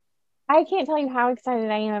I can't tell you how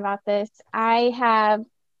excited I am about this. I have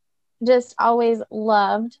just always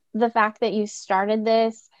loved the fact that you started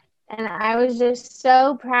this. And I was just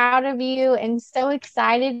so proud of you and so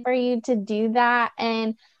excited for you to do that.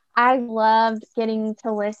 And I loved getting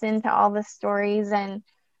to listen to all the stories. And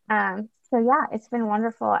so, yeah, it's been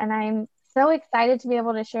wonderful. And I'm so excited to be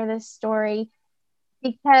able to share this story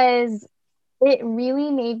because it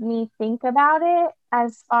really made me think about it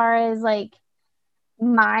as far as like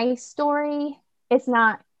my story. It's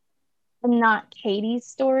not Katie's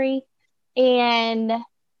story. And,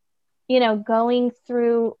 going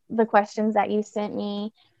through the questions that you sent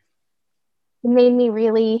me made me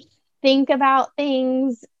really think about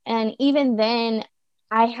things. And even then,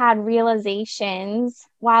 I had realizations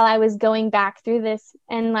while I was going back through this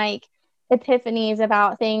and like epiphanies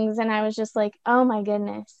about things. And I was just like, oh my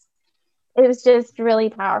goodness, it was just really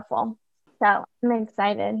powerful. So I'm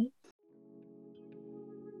excited.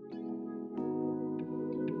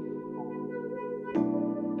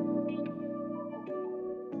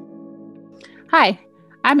 Hi,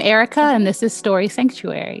 I'm Erica, and this is Story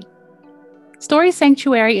Sanctuary. Story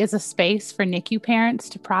Sanctuary is a space for NICU parents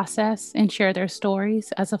to process and share their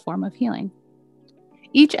stories as a form of healing.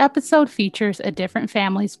 Each episode features a different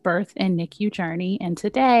family's birth and NICU journey, and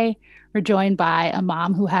today we're joined by a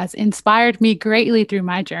mom who has inspired me greatly through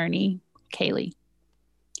my journey, Kaylee.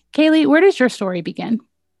 Kaylee, where does your story begin?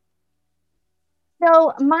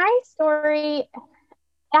 So my story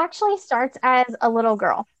actually starts as a little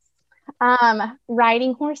girl,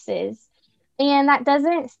 riding horses. And that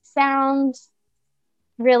doesn't sound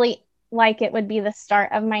really like it would be the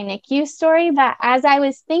start of my NICU story. But as I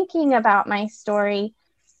was thinking about my story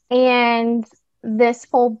and this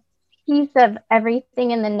whole piece of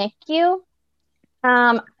everything in the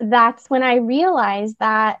NICU, that's when I realized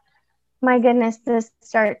that, my goodness, this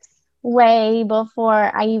starts way before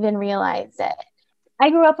I even realized it. I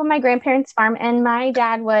grew up on my grandparents' farm, and my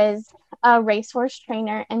dad was a racehorse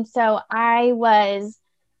trainer. And so I was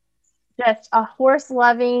just a horse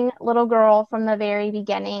loving little girl from the very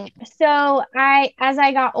beginning. So as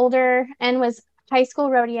I got older and was high school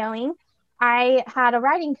rodeoing, I had a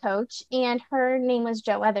riding coach, and her name was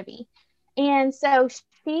Joe Weatherby. And so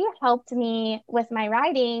she helped me with my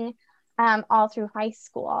riding all through high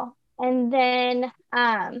school. And then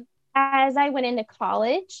as I went into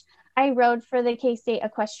college, I rode for the K State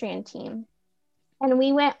equestrian team. And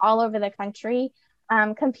we went all over the country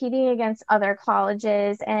competing against other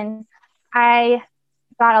colleges. And I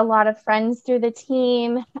got a lot of friends through the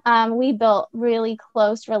team. We built really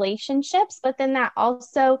close relationships, but then that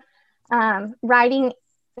also riding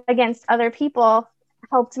against other people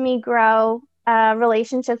helped me grow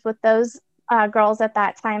relationships with those girls at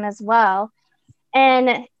that time as well.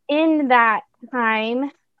 And in that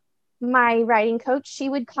time, my riding coach, she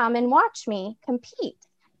would come and watch me compete.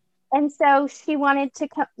 And so she wanted to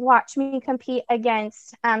watch me compete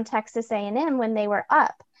against Texas A&M when they were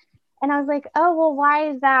up. And I was like, oh, well, why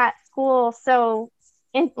is that school so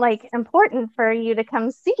important for you to come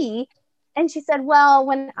see? And she said, well,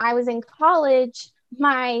 when I was in college,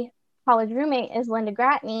 my college roommate is Linda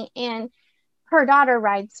Gratney, and her daughter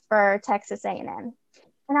rides for Texas A&M.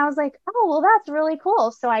 And I was like, oh, well, that's really cool.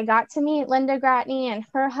 So I got to meet Linda Gratney and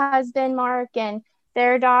her husband, Mark, and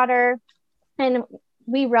their daughter. And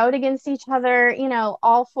we rode against each other,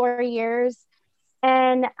 all 4 years.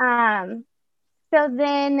 And so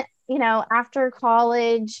then, after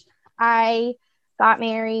college, I got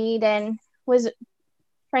married and was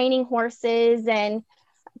training horses and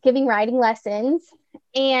giving riding lessons,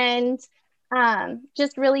 and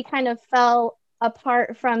just really kind of fell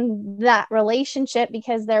apart from that relationship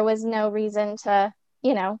because there was no reason to,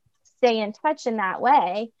 stay in touch in that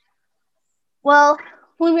way. Well,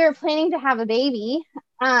 when we were planning to have a baby,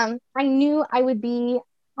 I knew I would be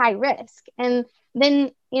high risk. And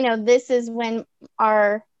then, this is when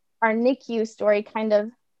our NICU story kind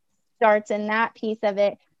of starts in that piece of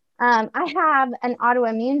it. I have an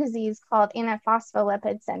autoimmune disease called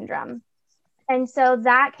antiphospholipid syndrome. And so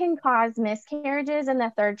that can cause miscarriages in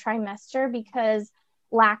the third trimester because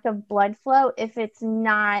lack of blood flow if it's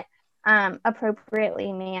not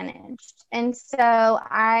appropriately managed. And so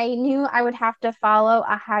I knew I would have to follow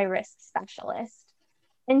a high risk specialist.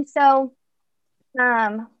 And so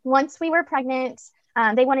once we were pregnant,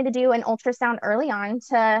 they wanted to do an ultrasound early on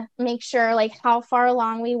to make sure like how far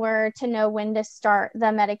along we were to know when to start the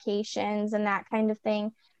medications and that kind of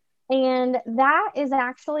thing. And that is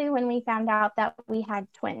actually when we found out that we had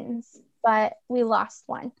twins, but we lost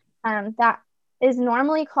one. That is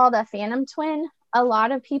normally called a phantom twin. A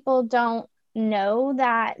lot of people don't know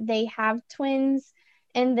that they have twins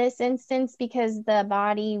in this instance because the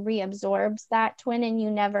body reabsorbs that twin and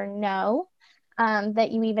you never know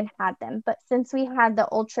that you even had them. But since we had the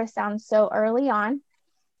ultrasound so early on,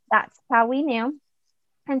 that's how we knew.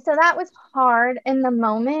 And so that was hard in the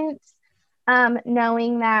moment,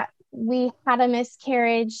 knowing that we had a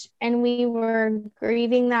miscarriage and we were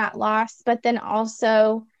grieving that loss, but then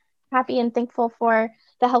also happy and thankful for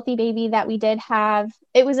the healthy baby that we did have.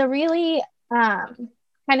 It was a really kind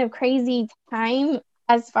of crazy time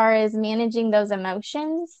as far as managing those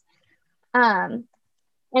emotions. And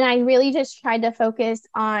I really just tried to focus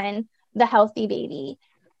on the healthy baby.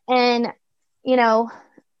 And, you know,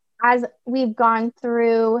 as we've gone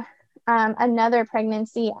through another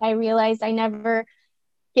pregnancy, I realized I never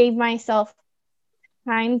gave myself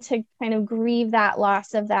time to kind of grieve that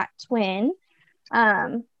loss of that twin.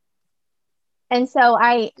 And so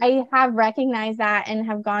I have recognized that and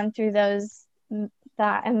have gone through those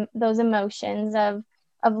emotions of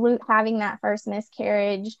having that first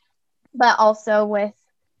miscarriage, but also with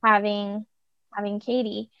having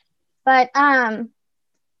Katie. But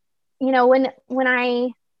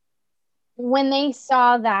when they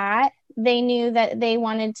saw that, they knew that they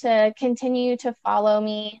wanted to continue to follow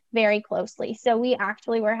me very closely. So we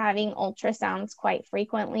actually were having ultrasounds quite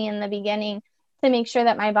frequently in the beginning to make sure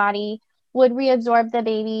that my body would reabsorb the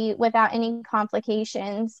baby without any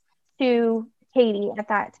complications to Katie at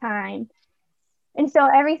that time. And so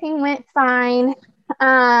everything went fine.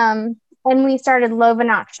 And we started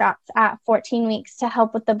Lovenox shots at 14 weeks to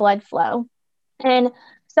help with the blood flow. And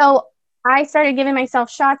so I started giving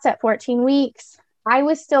myself shots at 14 weeks. I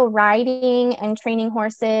was still riding and training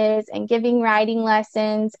horses and giving riding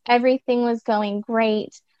lessons. Everything was going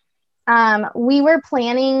great. We were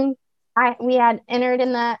planning, we had entered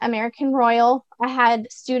in the American Royal. I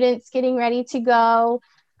had students getting ready to go.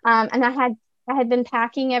 And I had been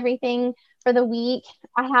packing everything for the week.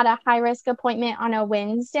 I had a high risk appointment on a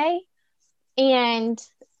Wednesday and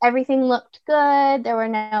everything looked good. There were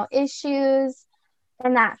no issues.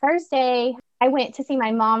 And that Thursday, I went to see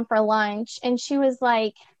my mom for lunch and she was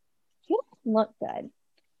like, "You don't look good.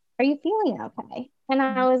 Are you feeling okay?" And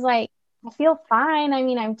I was like, "I feel fine. I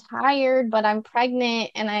mean, I'm tired, but I'm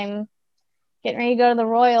pregnant and I'm getting ready to go to the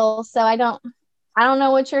Royal. So I don't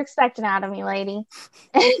know what you're expecting out of me, lady."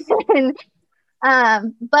 And,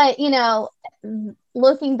 but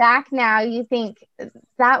looking back now, you think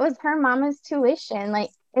that was her mama's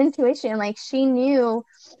intuition. Like she knew,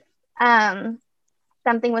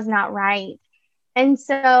 something was not right. And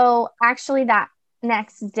so actually that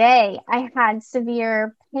next day I had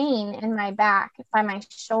severe pain in my back by my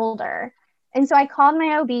shoulder. And so I called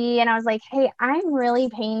my OB and I was like, "Hey, I'm really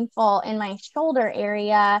painful in my shoulder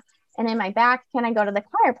area and in my back. Can I go to the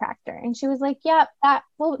chiropractor?" And she was like, "Yep, that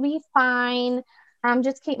will be fine.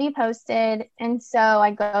 Just keep me posted." And so I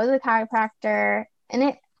go to the chiropractor and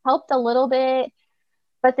it helped a little bit.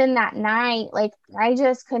 But then that night, like, I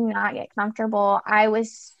just could not get comfortable. I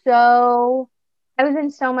was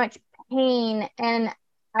in so much pain and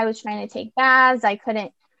I was trying to take baths. I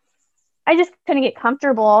just couldn't get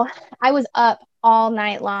comfortable. I was up all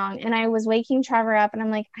night long and I was waking Trevor up and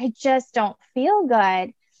I'm like, I just don't feel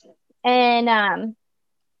good. And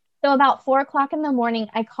so about 4 o'clock in the morning,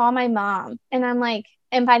 I call my mom and I'm like,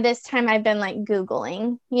 and by this time I've been like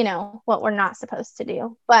Googling, what we're not supposed to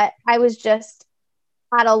do. But I was just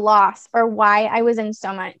at a loss for why I was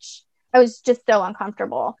just so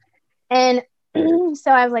uncomfortable. And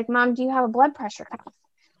so I was like, "Mom, do you have a blood pressure cuff?"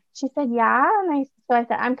 She said, "Yeah." And so I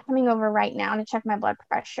said, "I'm coming over right now to check my blood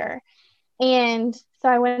pressure." And so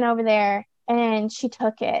I went over there and she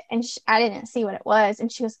took it and I didn't see what it was.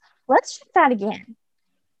 And she goes, "Let's check that again."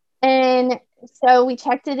 And so we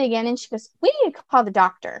checked it again and she goes, "We need to call the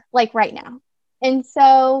doctor, like right now." And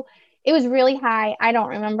so it was really high. I don't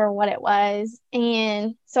remember what it was.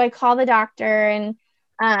 And so I call the doctor and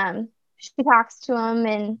she talks to him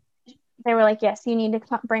and they were like, "Yes, you need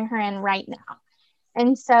to bring her in right now."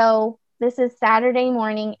 And so this is Saturday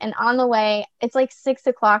morning and on the way, it's like 6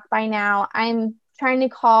 o'clock by now. I'm trying to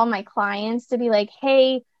call my clients to be like,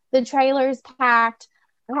 "Hey, the trailer's packed.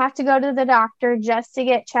 I have to go to the doctor just to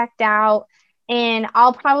get checked out. And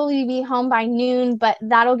I'll probably be home by noon, but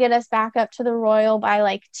that'll get us back up to the Royal by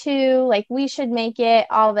like 2. Like we should make it,"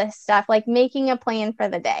 all this stuff, like making a plan for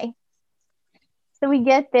the day. So we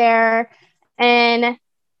get there and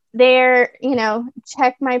they're,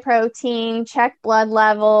 check my protein, check blood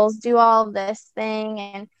levels, do all of this thing.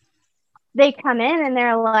 And they come in and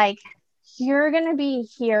they're like, "You're going to be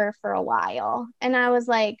here for a while." And I was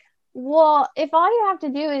like, "Well, if all you have to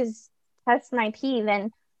do is test my pee,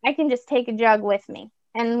 then I can just take a jug with me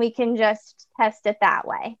and we can just test it that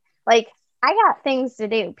way." Like, I got things to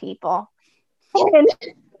do, people. And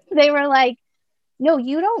they were like, no,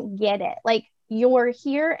 you don't get it. Like, you're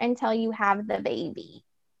here until you have the baby.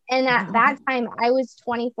 And at that time, I was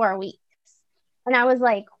 24 weeks. And I was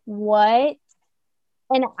like, what?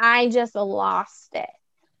 And I just lost it.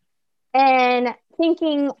 And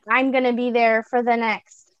thinking I'm going to be there for the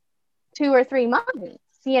next 2 or 3 months,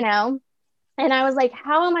 you know? And I was like,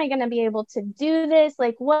 how am I going to be able to do this?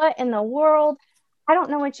 Like, what in the world? I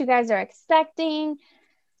don't know what you guys are expecting.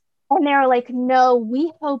 And they were like, no,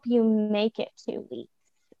 we hope you make it 2 weeks.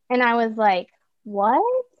 And I was like, what?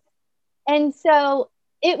 And so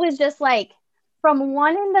it was just like from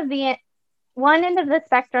one end of the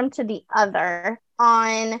spectrum to the other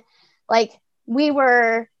on, like, we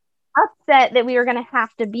were upset that we were going to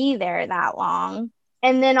have to be there that long.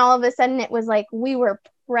 And then all of a sudden it was like we were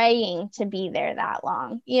praying to be there that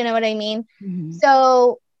long. You know what I mean? Mm-hmm.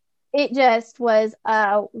 So it just was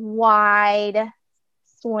a wide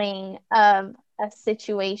swing of a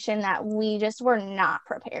situation that we just were not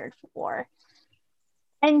prepared for.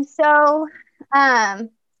 And so I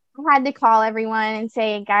had to call everyone and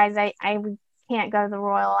say, guys, I can't go to the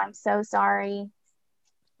Royal. I'm so sorry.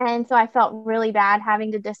 And so I felt really bad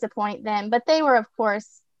having to disappoint them. But they were, of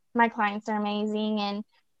course, my clients are amazing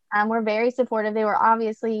and were very supportive. They were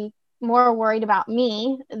obviously more worried about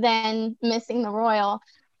me than missing the Royal.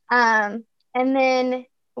 And then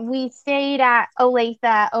we stayed at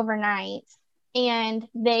Olathe overnight, and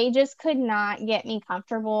they just could not get me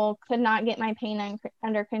comfortable, could not get my pain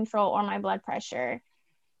under control or my blood pressure.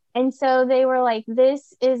 And so they were like,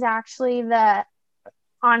 this is actually the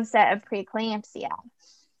onset of preeclampsia.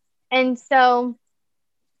 And so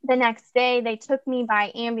the next day they took me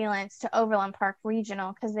by ambulance to Overland Park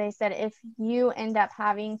Regional because they said, if you end up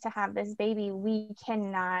having to have this baby, we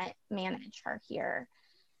cannot manage her here.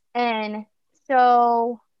 And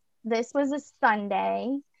so this was a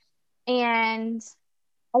Sunday. And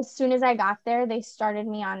as soon as I got there, they started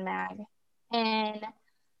me on MAG. And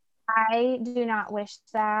I do not wish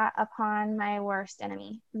that upon my worst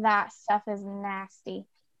enemy. That stuff is nasty.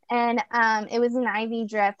 And it was an IV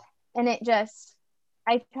drip. And it just,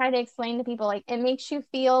 I try to explain to people, like, it makes you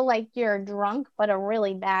feel like you're drunk, but a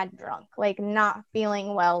really bad drunk, like not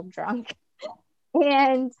feeling well drunk.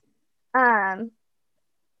 And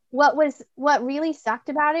what really sucked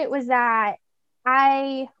about it was that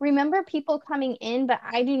I remember people coming in, but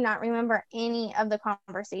I do not remember any of the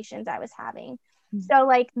conversations I was having. So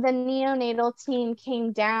like the neonatal team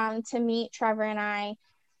came down to meet Trevor and I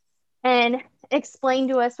and explained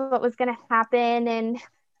to us what was going to happen and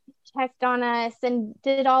checked on us and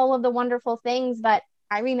did all of the wonderful things, but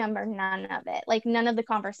I remember none of it, like none of the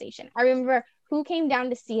conversation. I remember who came down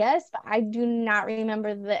to see us, but I do not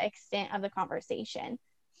remember the extent of the conversation.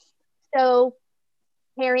 So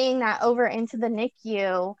carrying that over into the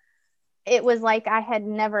NICU, it was like I had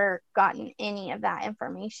never gotten any of that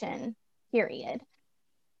information, period.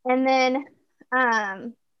 And then,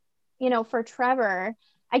 for Trevor,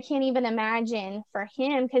 I can't even imagine for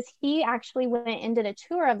him because he actually went and did a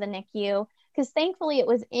tour of the NICU because thankfully it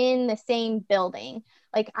was in the same building.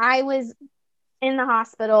 Like I was in the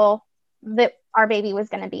hospital that our baby was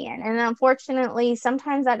going to be in. And unfortunately,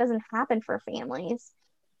 sometimes that doesn't happen for families.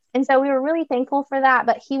 And so we were really thankful for that.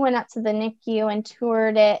 But he went up to the NICU and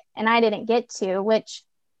toured it, and I didn't get to, which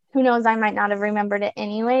who knows, I might not have remembered it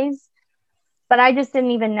anyways. But I just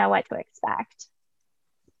didn't even know what to expect.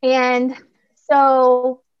 And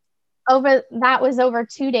so that was over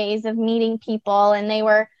 2 days of meeting people, and they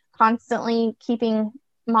were constantly keeping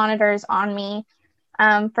monitors on me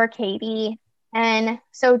for Katie. And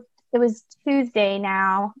so it was Tuesday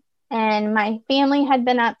now, and my family had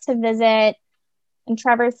been up to visit, and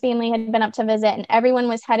Trevor's family had been up to visit, and everyone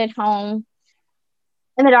was headed home.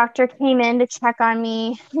 And the doctor came in to check on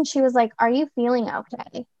me, and she was like, "Are you feeling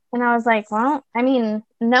okay?" And I was like, well, I mean,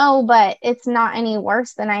 no, but it's not any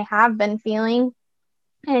worse than I have been feeling.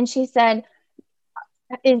 And she said,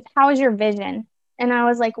 how is your vision? And I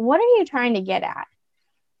was like, what are you trying to get at?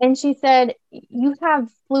 And she said, you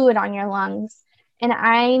have fluid on your lungs, and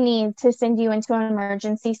I need to send you into an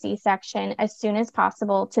emergency C-section as soon as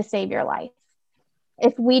possible to save your life.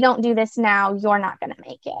 If we don't do this now, you're not going to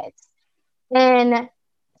make it. And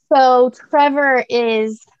so Trevor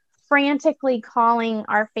is frantically calling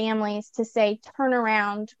our families to say, turn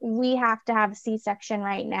around. We have to have a C-section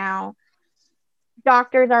right now.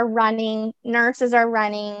 Doctors are running, nurses are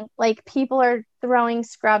running, like people are throwing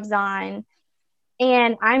scrubs on.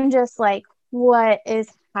 And I'm just like, what is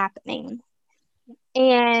happening?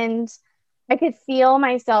 And I could feel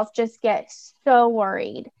myself just get so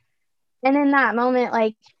worried. And in that moment,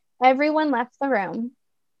 like everyone left the room.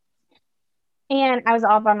 And I was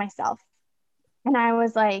all by myself. And I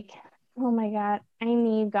was like, oh my God, I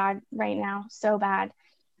need God right now so bad.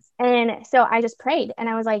 And so I just prayed and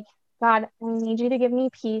I was like, God, I need you to give me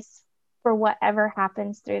peace for whatever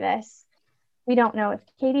happens through this. We don't know if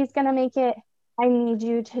Katie's going to make it. I need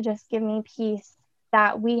you to just give me peace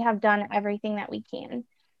that we have done everything that we can.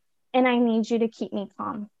 And I need you to keep me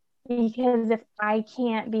calm because if I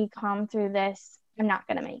can't be calm through this, I'm not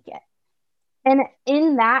going to make it. And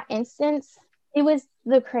in that instance, it was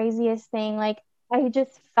the craziest thing. Like, I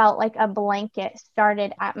just felt like a blanket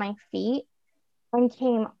started at my feet and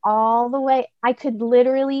came all the way. I could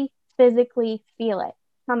literally physically feel it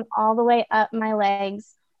come all the way up my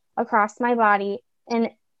legs, across my body,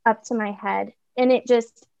 and up to my head. And it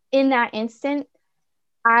just, in that instant,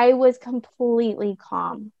 I was completely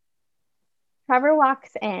calm. Trevor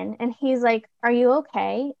walks in and he's like, "Are you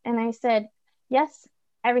okay?" And I said, "Yes,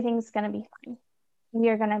 everything's going to be fine. We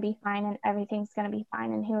are going to be fine and everything's going to be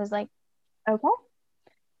fine." And he was like, "Okay."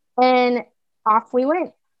 And off we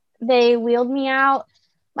went. They wheeled me out.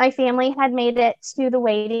 My family had made it to the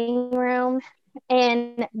waiting room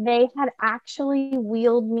and they had actually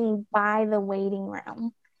wheeled me by the waiting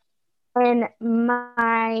room. And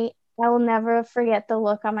I will never forget the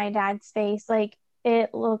look on my dad's face. Like,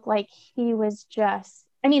 it looked like he was just,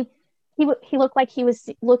 I mean, he looked like he was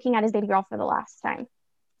looking at his baby girl for the last time.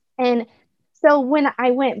 And so when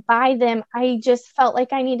I went by them, I just felt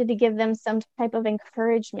like I needed to give them some type of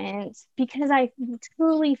encouragement because I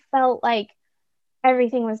truly felt like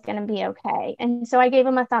everything was going to be okay. And so I gave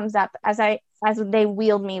them a thumbs up as they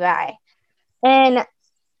wheeled me by. And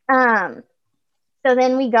um so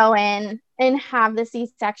then we go in and have the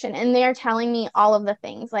C-section and they're telling me all of the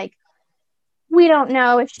things like, we don't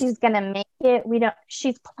know if she's going to make it.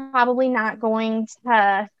 She's probably not going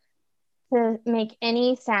to make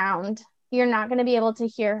any sound. You're not going to be able to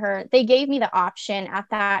hear her. They gave me the option at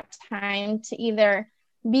that time to either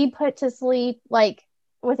be put to sleep, like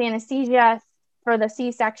with anesthesia for the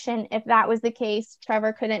C-section. If that was the case,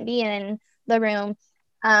 Trevor couldn't be in the room.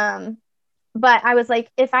 But I was like,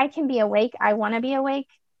 if I can be awake, I want to be awake.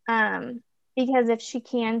 Because if she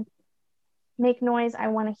can make noise, I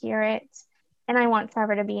want to hear it. And I want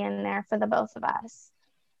Trevor to be in there for the both of us.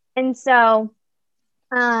 And so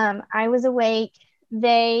I was awake.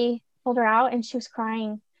 They pulled her out and she was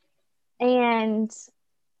crying. And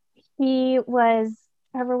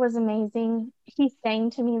Trevor was amazing. He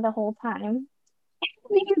sang to me the whole time.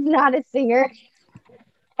 He's not a singer.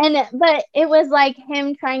 But it was like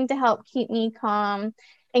him trying to help keep me calm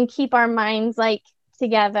and keep our minds like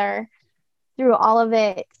together through all of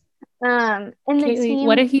it. And Kaylee, the team,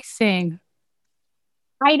 what did he sing?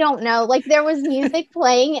 I don't know. Like, there was music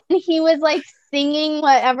playing and he was like singing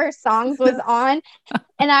whatever songs was on.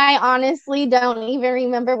 And I honestly don't even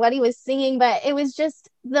remember what he was singing, but it was just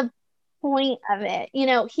the point of it.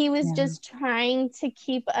 He was just trying to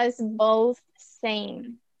keep us both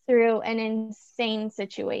sane through an insane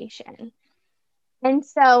situation. And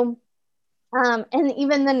so, and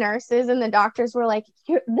even the nurses and the doctors were like,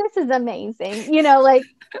 "This is amazing." Like,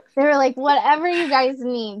 they were like, "Whatever you guys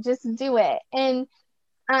need, just do it." And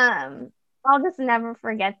I'll just never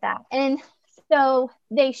forget that. And so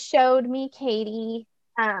they showed me Katie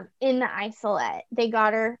in the isolette. They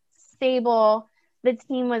got her stable. The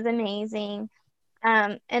team was amazing.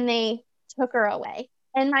 And they took her away.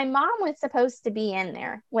 And my mom was supposed to be in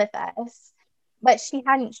there with us, but she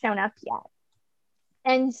hadn't shown up yet.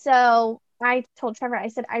 And so I told Trevor, I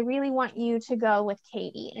said, "I really want you to go with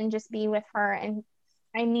Katie and just be with her. And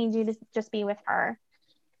I need you to just be with her."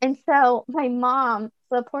 And so my mom,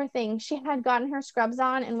 the poor thing, she had gotten her scrubs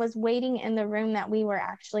on and was waiting in the room that we were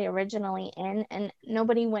actually originally in, and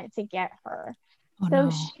nobody went to get her. Oh, So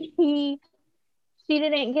no. she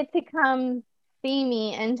didn't get to come see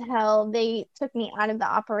me until they took me out of the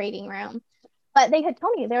operating room. But they had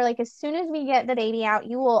told me, they're like, as soon as we get the baby out,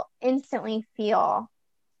 you will instantly feel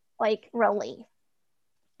like relief.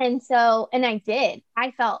 And I did. I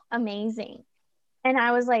felt amazing. And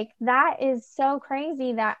I was like, that is so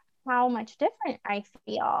crazy that how much different I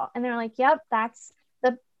feel. And they're like, "Yep, that's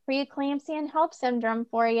the preeclampsia and HELLP syndrome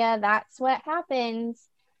for you. That's what happens."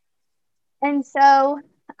 And so,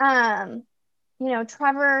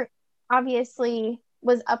 Trevor obviously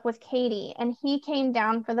was up with Katie and he came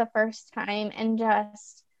down for the first time and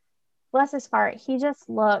just, bless his heart, he just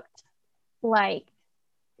looked like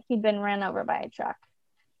he'd been run over by a truck.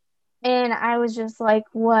 And I was just like,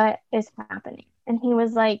 what is happening? And he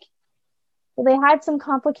was like, well, they had some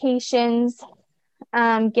complications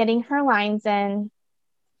getting her lines in.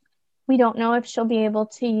 We don't know if she'll be able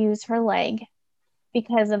to use her leg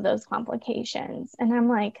because of those complications. And I'm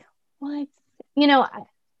like, what?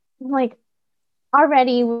 like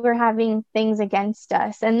already we're having things against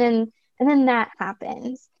us. And then that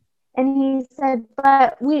happens. And he said,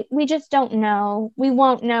 but we just don't know. We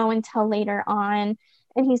won't know until later on.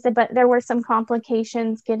 And he said, but there were some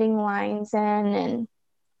complications getting lines in.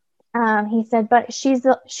 And he said, but she's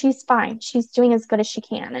fine. She's doing as good as she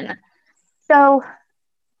can. And so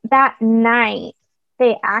that night,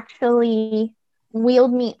 they actually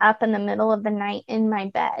wheeled me up in the middle of the night in my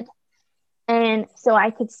bed. And so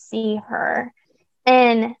I could see her.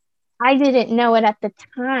 And I didn't know it at the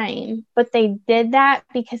time, but they did that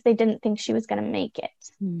because they didn't think she was going to make it.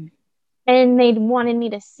 And they wanted me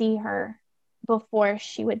to see her before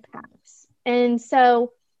she would pass. And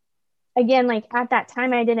so, again, like at that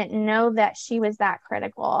time, I didn't know that she was that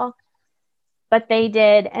critical, but they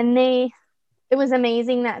did. And it was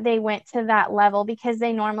amazing that they went to that level because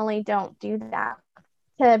they normally don't do that,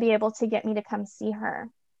 to be able to get me to come see her.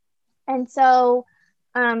 And so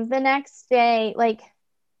the next day, like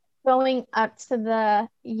going up to the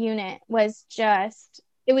unit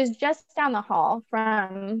it was just down the hall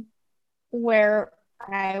from where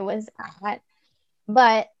I was at.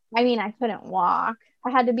 But I mean, I couldn't walk.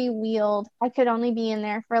 I had to be wheeled. I could only be in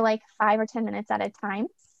there for like 5 or 10 minutes at a time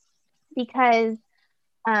because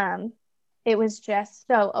it was just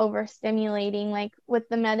so overstimulating. Like with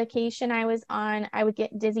the medication I was on, I would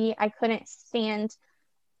get dizzy. I couldn't stand.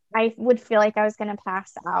 I would feel like I was going to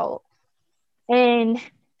pass out. And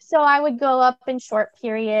so I would go up in short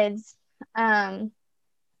periods. And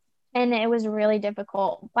it was really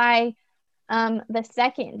difficult. By the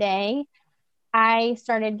second day, I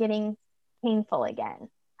started getting painful again.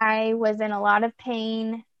 I was in a lot of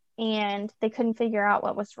pain and they couldn't figure out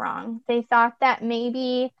what was wrong. They thought that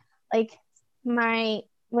maybe like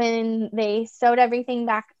when they sewed everything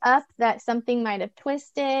back up, that something might have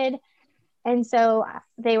twisted. And so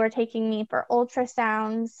they were taking me for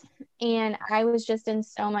ultrasounds and I was just in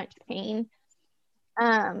so much pain.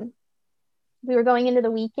 We were going into the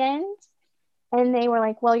weekend and they were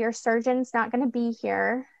like, well, your surgeon's not going to be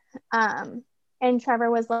here. And Trevor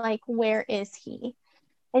was like, where is he?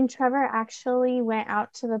 And Trevor actually went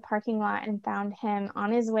out to the parking lot and found him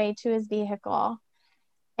on his way to his vehicle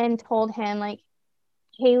and told him, like,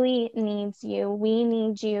 Kaylee needs you. We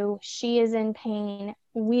need you. She is in pain.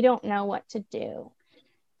 We don't know what to do.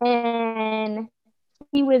 And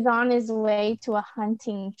he was on his way to a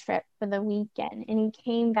hunting trip for the weekend. And he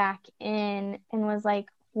came back in and was like,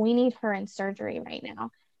 we need her in surgery right now.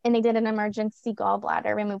 And they did an emergency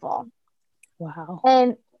gallbladder removal. Wow.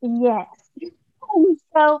 And yes.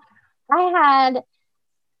 So I had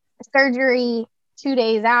surgery 2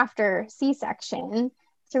 days after C-section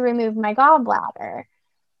to remove my gallbladder.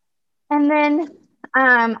 And then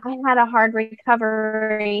I had a hard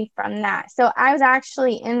recovery from that. So I was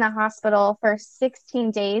actually in the hospital for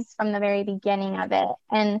 16 days from the very beginning of it.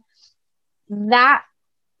 And the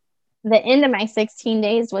end of my 16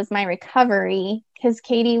 days was my recovery because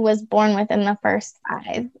Katie was born within the first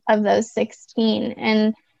 5 of those 16.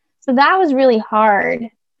 And so that was really hard,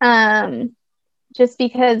 just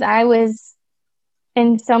because I was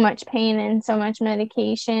in so much pain and so much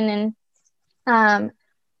medication. And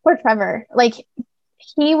poor Trevor, like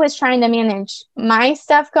he was trying to manage my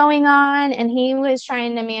stuff going on and he was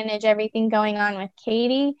trying to manage everything going on with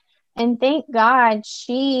Katie. And thank God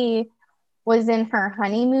she was in her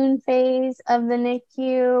honeymoon phase of the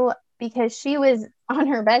NICU because she was on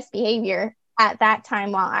her best behavior at that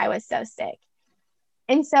time while I was so sick.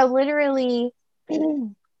 And so literally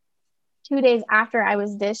 2 days after I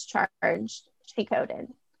was discharged, she coded.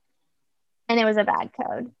 And it was a bad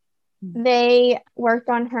code. They worked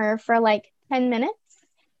on her for like 10 minutes.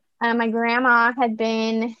 My grandma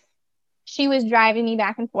she was driving me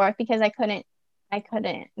back and forth because I couldn't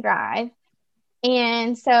drive.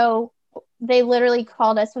 And so they literally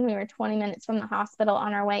called us when we were 20 minutes from the hospital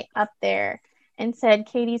on our way up there and said,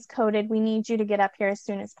 Katie's coded. We need you to get up here as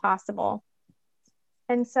soon as possible.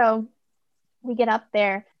 And so we get up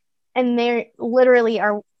there and they literally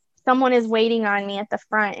someone is waiting on me at the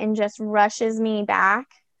front and just rushes me back.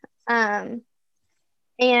 And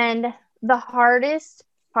the hardest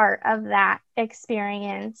part of that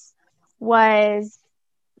experience was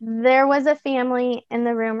there was a family in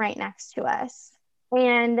the room right next to us,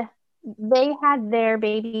 and they had their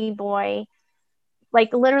baby boy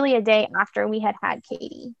like literally a day after we had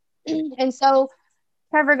Katie. And so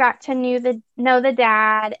Trevor got to know the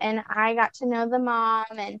dad, and I got to know the mom,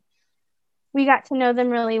 and we got to know them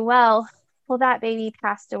really well. Well, that baby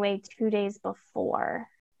passed away 2 days before.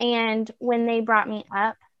 And when they brought me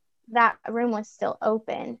up, that room was still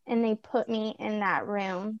open and they put me in that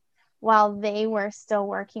room. while they were still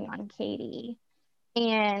working on Katie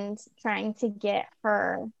and trying to get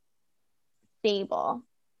her stable,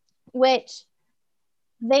 which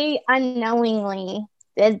they unknowingly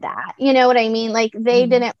did that. You know what I mean? Like they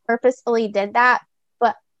didn't purposefully did that,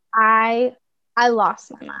 but I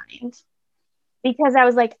lost my mind because I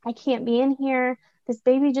was like, I can't be in here. This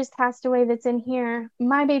baby just passed away that's in here.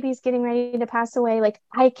 My baby's getting ready to pass away. Like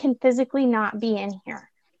I can physically not be in here.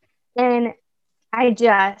 And I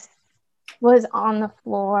just was on the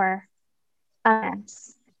floor. And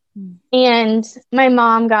my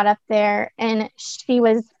mom got up there and she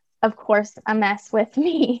was, of course, a mess with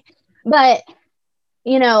me. But,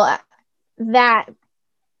 you know, that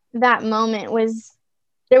moment was,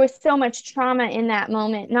 there was so much trauma in that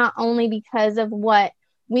moment, not only because of what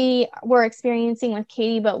we were experiencing with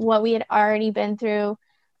Katie, but what we had already been through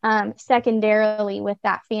secondarily with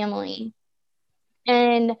that family.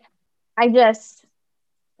 And I just,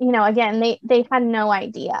 you know, again, they had no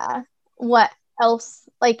idea what else,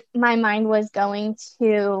 like my mind was going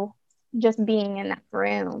to just being in that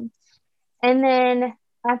room. And then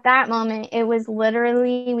at that moment, it was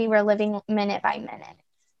literally, we were living minute by minute.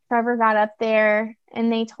 Trevor got up there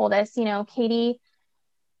and they told us, you know, Katie,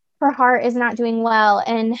 her heart is not doing well.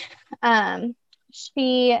 And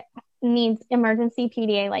she needs emergency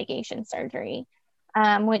PDA ligation surgery,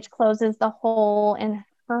 which closes the hole in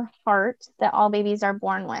her heart that all babies are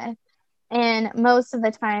born with. And most of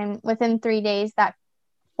the time, within 3 days, that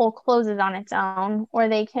hole closes on its own, or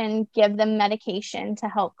they can give them medication to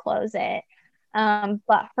help close it.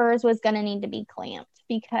 But hers was going to need to be clamped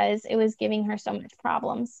because it was giving her so much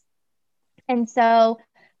problems. And so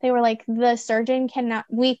they were like, the surgeon cannot,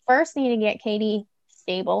 we first need to get Katie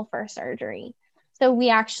stable for surgery. So we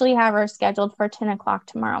actually have her scheduled for 10 o'clock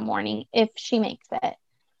tomorrow morning if she makes it.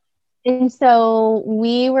 And so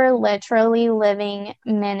we were literally living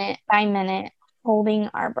minute by minute, holding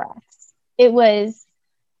our breaths. It was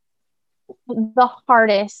the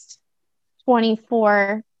hardest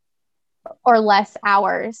 24 or less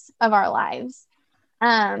hours of our lives.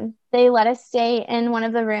 They let us stay in one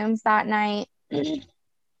of the rooms that night.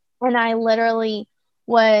 And I literally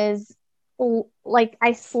was like,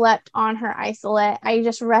 I slept on her isolate. I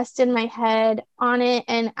just rested my head on it,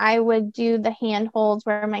 and I would do the hand holds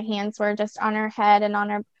where my hands were just on her head and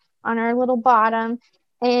on her little bottom.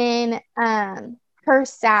 And her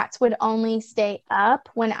sats would only stay up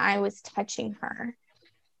when I was touching her.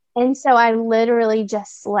 And so I literally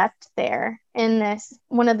just slept there in this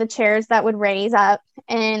one of the chairs that would raise up.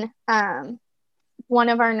 And one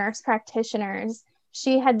of our nurse practitioners,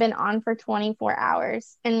 she had been on for 24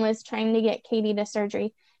 hours and was trying to get Katie to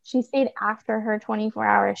surgery. She stayed after her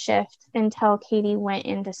 24-hour shift until Katie went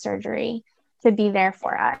into surgery to be there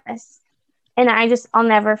for us. And I'll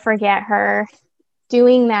never forget her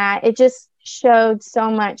doing that. It just showed so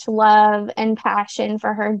much love and passion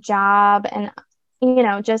for her job, and, you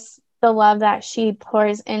know, just the love that she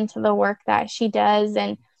pours into the work that she does.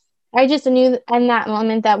 And I just knew in that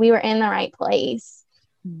moment that we were in the right place.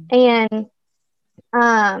 And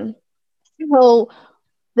so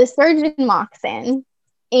the surgeon walks in,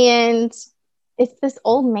 and it's this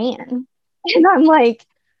old man. And I'm like,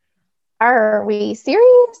 are we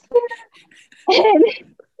serious here? And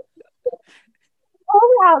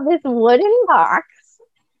pulled out this wooden box,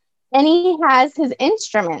 and he has his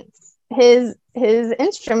instruments, his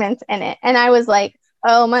instruments in it. And I was like,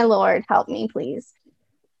 oh my Lord, help me, please.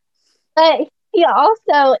 But he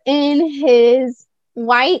also, in his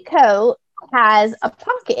white coat, has a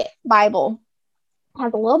pocket Bible,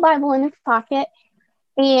 has a little Bible in his pocket.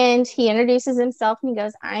 And he introduces himself and he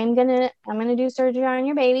goes, I'm gonna do surgery on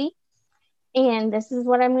your baby, and this is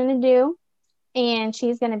what I'm gonna do, and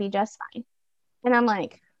she's gonna be just fine. And I'm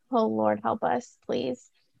like, oh Lord, help us, please.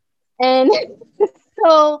 And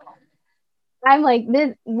so I'm like,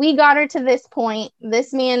 we got her to this point.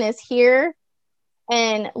 This man is here,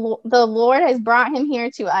 and the Lord has brought him here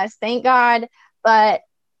to us. Thank God. But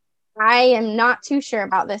I am not too sure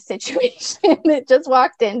about this situation that just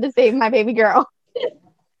walked in to save my baby girl.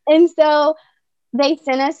 And so they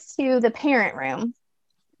sent us to the parent room,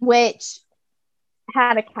 which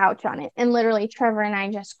had a couch on it. And literally Trevor and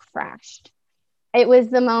I just crashed. It was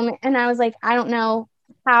the moment. And I was like, I don't know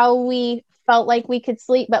how we felt like we could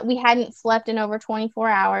sleep, but we hadn't slept in over 24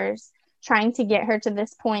 hours trying to get her to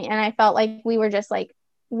this point. And I felt like we were just like,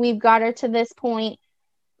 we've got her to this point.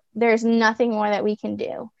 There's nothing more that we can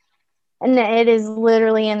do. And it is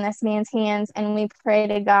literally in this man's hands. And we pray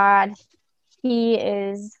to God, he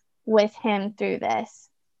is with him through this.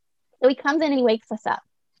 So he comes in and he wakes us up,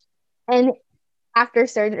 and after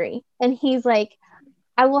surgery, and he's like,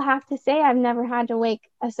 I will have to say I've never had to wake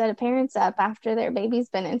a set of parents up after their baby's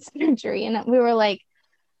been in surgery. And we were like,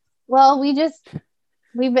 well,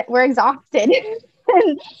 we're exhausted.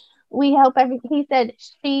 And we hope he said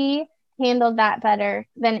she handled that better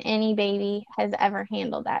than any baby has ever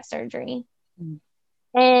handled that surgery. Mm.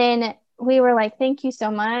 And we were like, thank you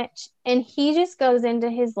so much. And he just goes into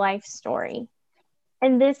his life story.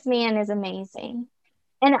 And this man is amazing.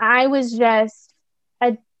 And I was just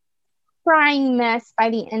a crying mess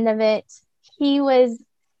by the end of it. He was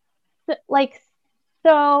like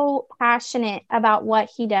so passionate about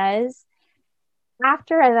what he does.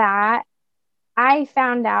 After that, I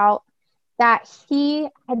found out that he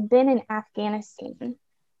had been in Afghanistan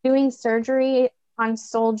doing surgery on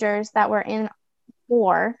soldiers that were in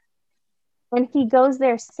war. And he goes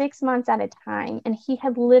there 6 months at a time. And he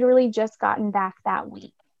had literally just gotten back that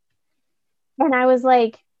week. And I was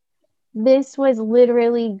like, this was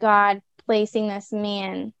literally God placing this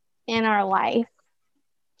man in our life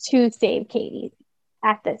to save Katie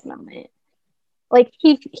at this moment. Like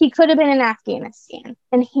he could have been in Afghanistan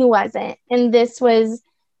and he wasn't. And this was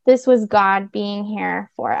God being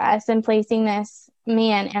here for us and placing this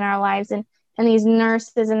man in our lives and these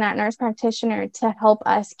nurses and that nurse practitioner to help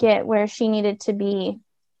us get where she needed to be.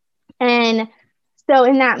 And so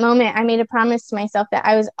in that moment, I made a promise to myself that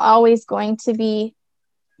I was always going to be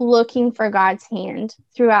looking for God's hand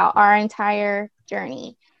throughout our entire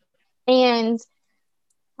journey. And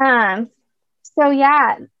so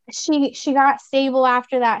yeah, she got stable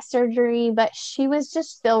after that surgery, but she was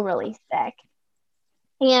just still really sick.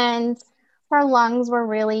 And her lungs were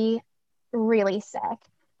really, really sick.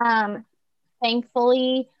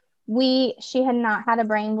 Thankfully, she had not had a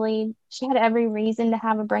brain bleed. She had every reason to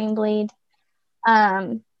have a brain bleed.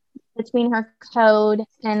 Between her code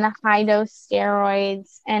and the high dose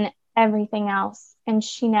steroids and everything else. And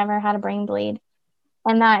she never had a brain bleed.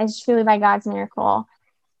 And that is truly by God's miracle.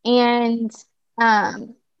 And,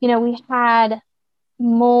 we had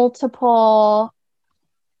multiple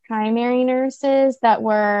primary nurses that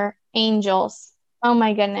were angels. Oh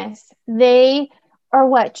my goodness. They are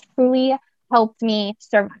what truly helped me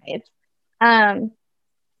survive.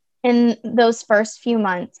 In those first few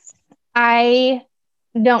months, I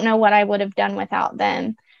don't know what I would have done without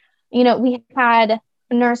them. We had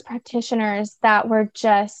nurse practitioners that were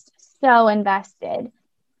just so invested.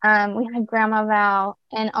 We had Grandma Val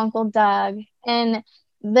and Uncle Doug, and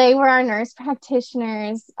they were our nurse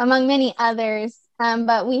practitioners, among many others.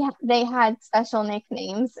 But they had special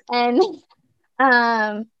nicknames, and we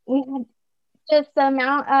had just the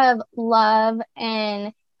amount of love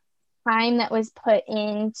and time that was put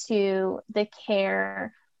into the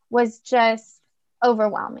care was just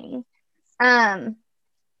overwhelming. And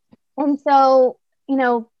so,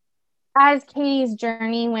 as Katie's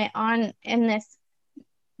journey went on in this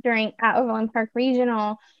at Overland Park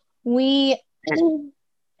Regional,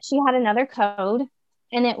 she had another code,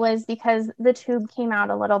 and it was because the tube came out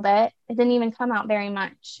a little bit. It didn't even come out very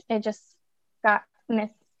much. It just got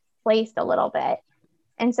misplaced a little bit.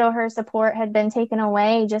 And so her support had been taken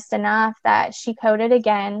away just enough that she coded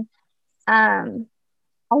again.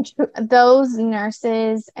 Those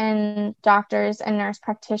nurses and doctors and nurse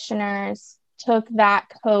practitioners took that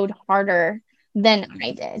code harder than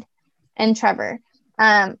I did and Trevor.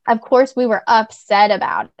 Of course, we were upset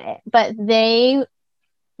about it, but they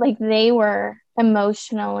were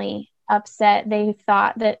emotionally upset. They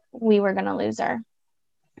thought that we were going to lose her.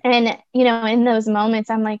 And, in those moments,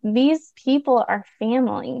 I'm like, these people are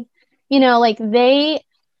family,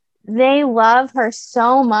 they love her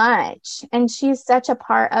so much, and she's such a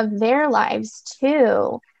part of their lives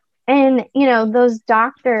too. And, those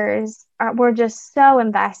doctors were just so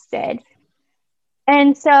invested.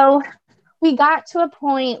 And so we got to a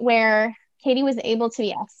point where Katie was able to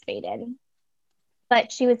be extubated,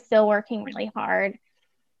 but she was still working really hard.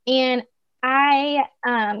 And I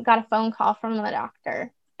got a phone call from the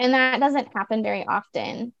doctor, and that doesn't happen very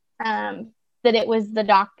often, that it was the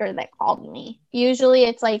doctor that called me. Usually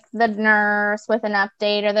it's like the nurse with an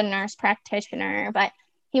update or the nurse practitioner, but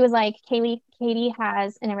he was like, Katie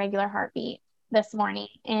has an irregular heartbeat this morning,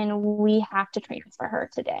 and we have to transfer her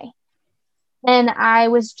today. And I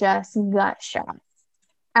was just gut shocked.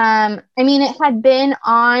 It had been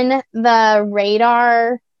on the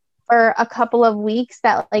radar for a couple of weeks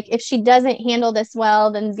that, like, if she doesn't handle this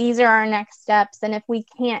well, then these are our next steps. And if we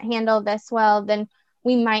can't handle this well, then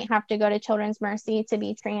we might have to go to Children's Mercy to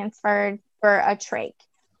be transferred for a trach.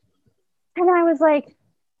 And I was like,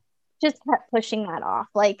 just kept pushing that off.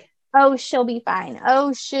 Like, oh, she'll be fine.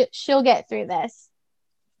 Oh, she'll get through this.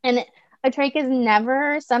 And a trach is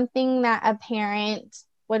never something that a parent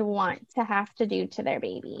would want to have to do to their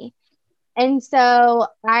baby. And so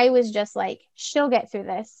I was just like, she'll get through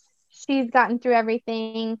this. She's gotten through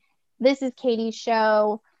everything. This is Katie's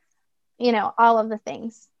show, all of the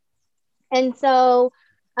things. And so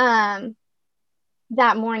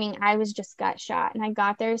that morning I was just gut shot, and I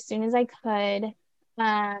got there as soon as I could.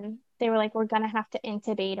 They were like, we're going to have to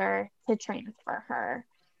intubate her to transfer her.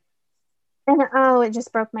 And it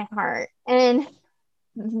just broke my heart. And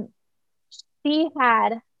she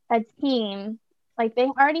had a team, like they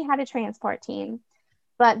already had a transport team,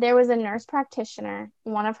 but there was a nurse practitioner,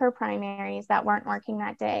 one of her primaries, that weren't working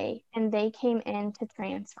that day, and they came in to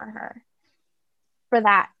transfer her for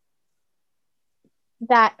that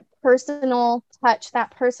personal touch,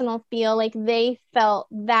 that personal feel. Like they felt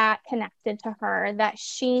that connected to her, that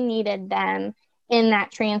she needed them in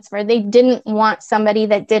that transfer. They didn't want somebody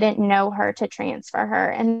that didn't know her to transfer her,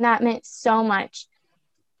 and that meant so much.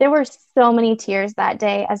 There were so many tears that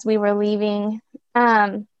day as we were leaving.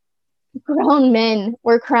 Grown men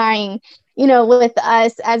were crying, with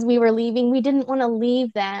us as we were leaving. We didn't want to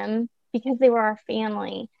leave them because they were our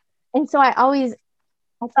family. And so I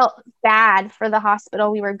felt bad for the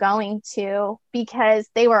hospital we were going to, because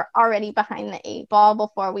they were already behind the 8 ball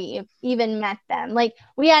before we even met them. Like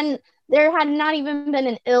there had not even been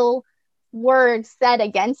an ill word said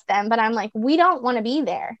against them, but I'm like, we don't want to be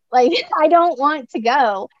there. Like, I don't want to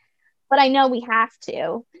go, but I know we have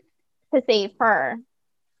to save her.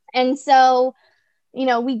 And so,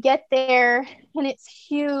 we get there, and it's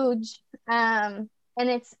huge. And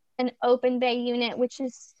it's an open bay unit, which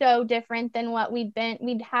is so different than what we'd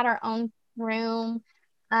had our own room.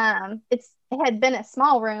 It had been a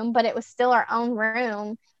small room, but it was still our own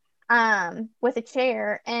room, with a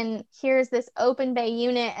chair. And here's this open bay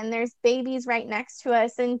unit, and there's babies right next to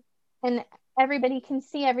us, and everybody can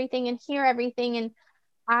see everything and hear everything. And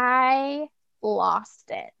I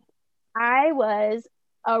lost it. I was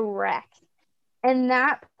a wreck. And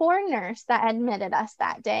that poor nurse that admitted us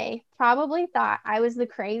that day probably thought I was the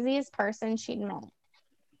craziest person she'd met.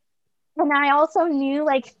 And I also knew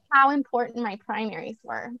like how important my primaries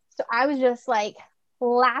were. So I was just like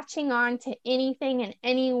latching on to anything and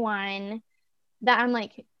anyone that I'm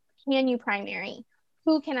like, can you primary?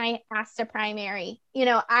 Who can I ask to primary?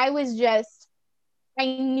 I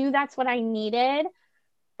knew that's what I needed.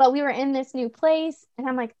 But we were in this new place, and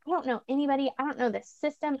I'm like, I don't know anybody. I don't know this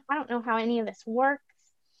system. I don't know how any of this works.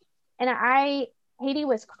 And Katie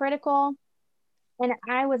was critical, and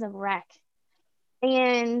I was a wreck.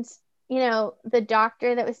 And, the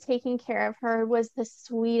doctor that was taking care of her was the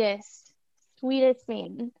sweetest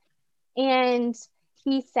man. And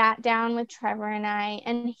he sat down with Trevor and I,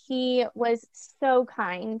 and he was so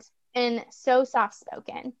kind and so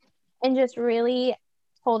soft-spoken, and just really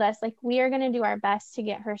told us, like, we are going to do our best to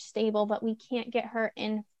get her stable, but we can't get her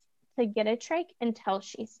in to get a trach until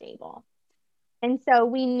she's stable. And so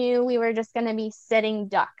we knew we were just going to be sitting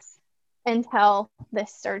ducks until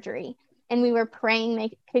this surgery. And we were praying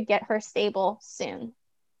they could get her stable soon.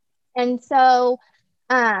 And so,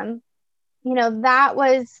 that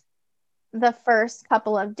was the first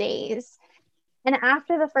couple of days. And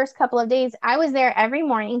after the first couple of days, I was there every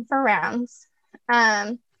morning for rounds.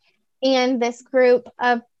 And this group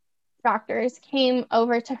of doctors came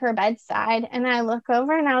over to her bedside, and I look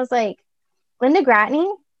over and I was like, Linda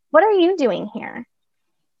Gratney, what are you doing here?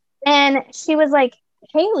 And she was like,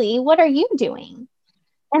 Haley, what are you doing?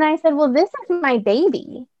 And I said, well, this is my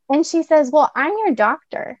baby. And she says, well, I'm your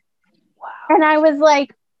doctor. Wow. And I was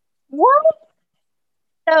like, what?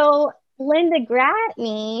 So Linda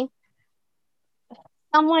Gratney,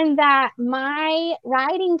 someone that my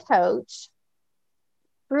riding coach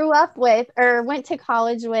grew up with or went to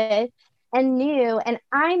college with and knew, and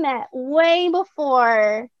I met way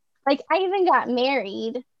before, like I even got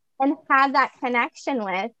married and had that connection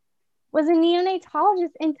with, was a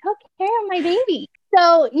neonatologist and took care of my baby.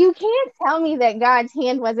 So you can't tell me that God's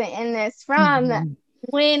hand wasn't in this from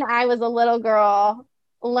when I was a little girl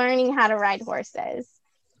learning how to ride horses.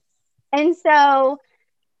 And so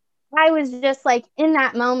I was just like, in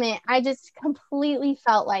that moment, I just completely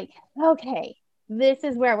felt like, okay, this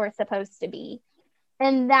is where we're supposed to be.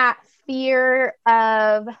 And that fear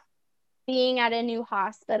of being at a new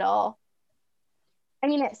hospital, I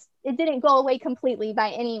mean, it didn't go away completely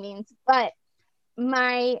by any means, but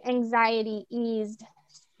my anxiety eased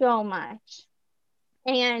so much.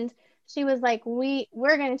 And she was like,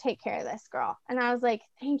 we're going to take care of this girl. And I was like,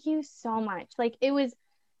 thank you so much. Like, it was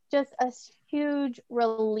just a huge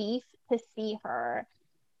relief to see her.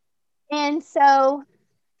 And so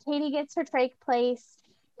Katie gets her trach placed,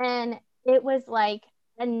 and it was like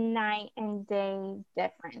a night and day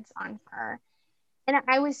difference on her. And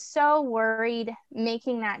I was so worried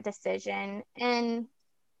making that decision. And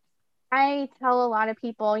I tell a lot of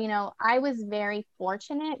people, I was very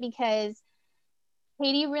fortunate because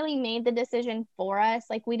Katie really made the decision for us.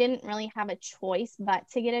 Like, we didn't really have a choice but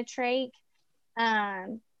to get a trach.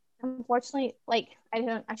 Unfortunately, like,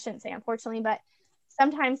 I shouldn't say unfortunately, but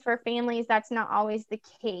sometimes for families, that's not always the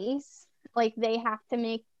case. Like, they have to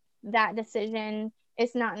make that decision.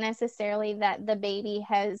 It's not necessarily that the baby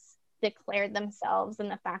has declared themselves and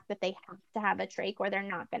the fact that they have to have a trach or they're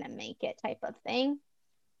not going to make it type of thing.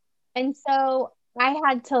 And so I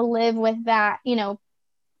had to live with that,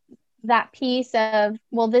 that piece of,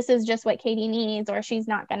 well, this is just what Katie needs, or she's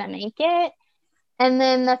not going to make it. And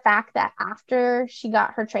then the fact that after she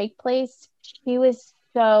got her trach placed, she was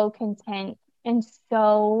so content and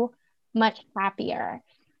so much happier.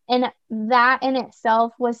 And that in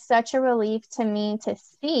itself was such a relief to me to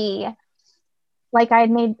see, like,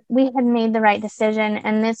 we had made the right decision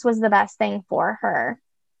and this was the best thing for her.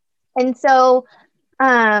 And so,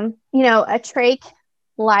 a trach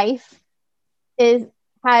life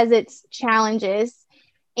has its challenges,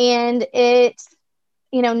 and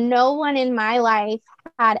no one in my life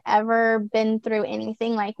had ever been through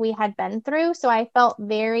anything like we had been through. So I felt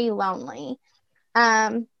very lonely.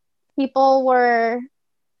 People were,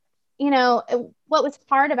 what was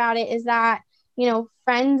hard about it is that,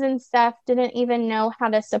 friends and stuff didn't even know how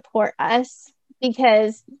to support us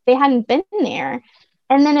because they hadn't been there.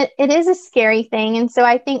 And then it is a scary thing. And so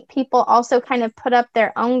I think people also kind of put up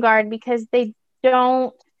their own guard because they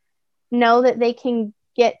don't know that they can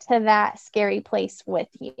get to that scary place with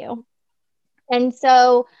you. And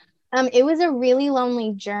so it was a really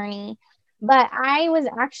lonely journey. But I was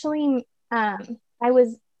actually, I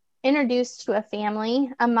was introduced to a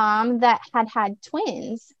family, a mom that had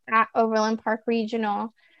twins at Overland Park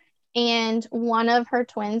Regional. And one of her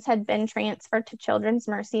twins had been transferred to Children's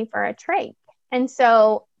Mercy for a trach. And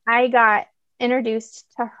so I got introduced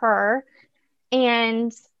to her,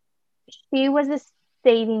 and she was a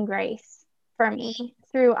saving grace for me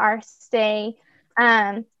through our stay.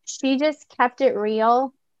 She just kept it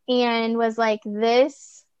real and was like,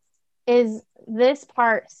 this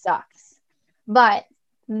part sucks, but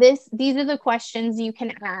these are the questions you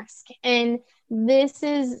can ask, and this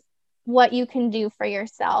is what you can do for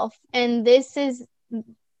yourself, and this is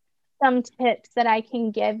some tips that I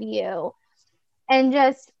can give you. And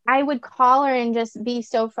just, I would call her and just be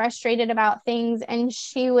so frustrated about things, and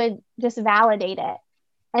she would just validate it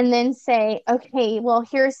and then say, okay, well,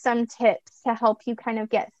 here's some tips to help you kind of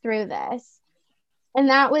get through this. And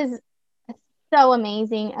that was so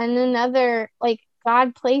amazing. And another, like,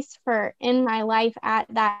 God placed her in my life at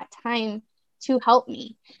that time to help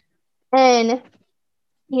me. And,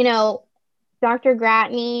 Dr.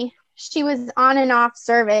 Gratney, she was on and off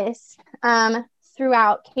service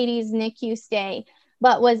throughout Katie's NICU stay,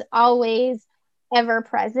 but was always ever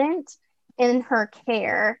present in her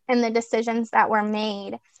care and the decisions that were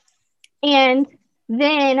made. And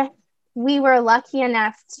then we were lucky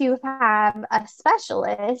enough to have a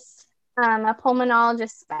specialist, a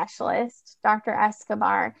pulmonologist specialist, Dr.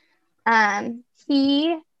 Escobar.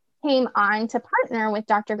 He came on to partner with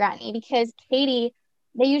Dr. Gratney because Katie,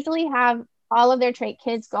 they usually have all of their trach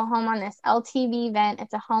kids go home on this LTV vent.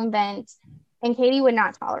 It's a home vent, and Katie would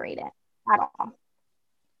not tolerate it at all.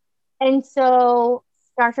 And so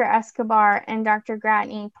Dr. Escobar and Dr.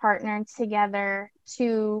 Gratney partnered together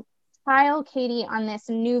to trial Katie on this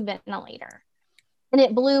new ventilator. And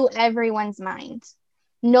it blew everyone's mind.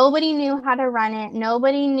 Nobody knew how to run it.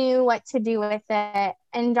 Nobody knew what to do with it.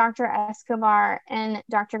 And Dr. Escobar and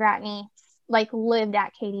Dr. Gratney lived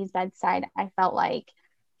at Katie's bedside, I felt like,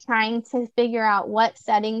 trying to figure out what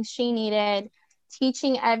settings she needed,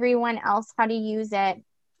 teaching everyone else how to use it.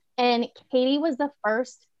 And Katie was the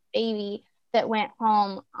first baby that went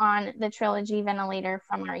home on the Trilogy ventilator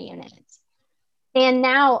from our unit. And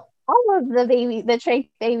now all of the trach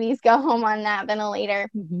babies go home on that ventilator.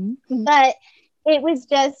 Mm-hmm. But it was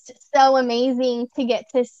just so amazing to get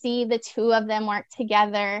to see the two of them work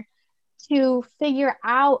together to figure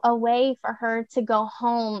out a way for her to go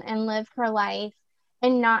home and live her life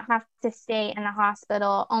and not have to stay in the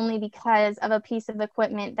hospital only because of a piece of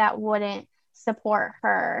equipment that wouldn't support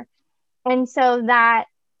her. And so that,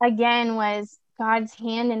 again, was God's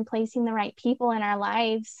hand in placing the right people in our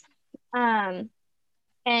lives, and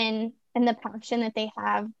the passion that they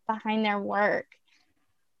have behind their work.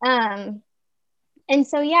 And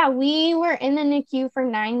so, yeah, we were in the NICU for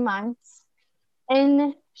 9 months,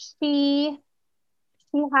 and she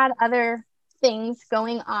had other things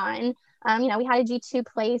going on. We had a G2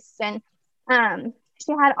 placed, and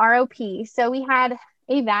she had ROP. So we had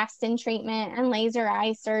Avastin treatment and laser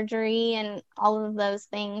eye surgery and all of those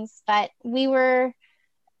things. But we were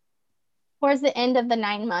towards the end of the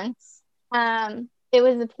 9 months. It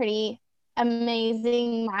was a pretty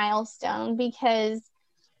amazing milestone because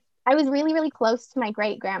I was really, really close to my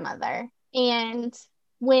great grandmother. And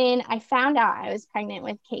when I found out I was pregnant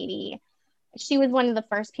with Katie, she was one of the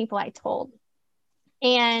first people I told.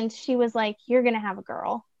 And she was like, "You're going to have a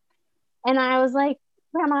girl." And I was like,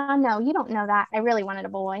 "Grandma, no, you don't know that. I really wanted a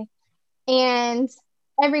boy." And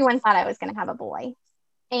everyone thought I was going to have a boy.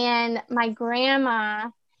 And my grandma,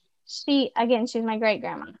 she's my great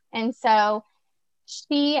grandma. And so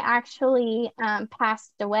she actually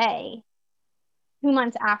passed away 2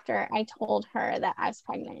 months after I told her that I was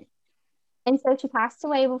pregnant. And so she passed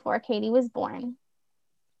away before Katie was born.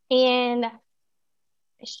 And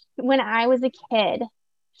when I was a kid,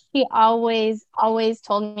 she always, always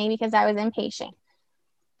told me, because I was impatient,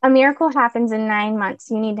 "A miracle happens in 9 months.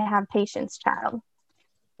 You need to have patience, child."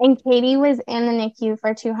 And Katie was in the NICU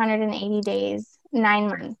for 280 days, 9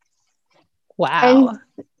 months. Wow. And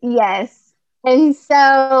yes. And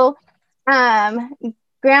so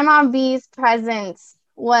Grandma B's presence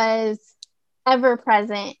was ever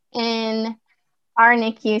present in our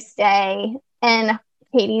NICU stay and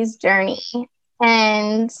Katie's journey.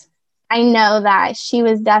 And I know that she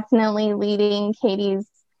was definitely leading Katie's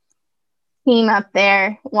team up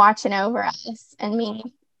there, watching over us and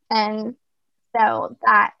me. And so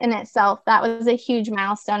that in itself, that was a huge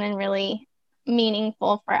milestone and really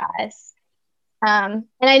meaningful for us. And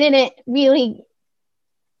I didn't really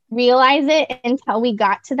realize it until we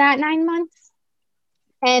got to that 9 months.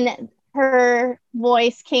 And her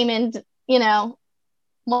voice came in,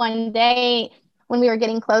 one day when we were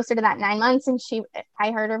getting closer to that 9 months, and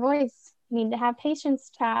I heard her voice, "You need to have patience,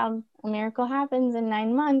 child. A miracle happens in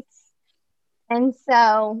 9 months." And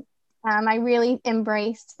so I really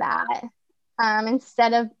embraced that.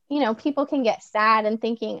 Instead of, people can get sad and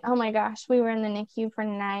thinking, "Oh my gosh, we were in the NICU for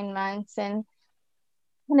 9 months," and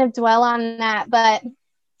kind of dwell on that. But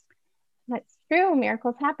that's true.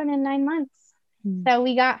 Miracles happen in 9 months. So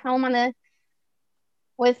we got home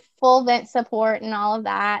with full vent support and all of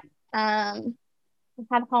that. We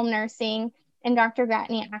had home nursing, and Dr.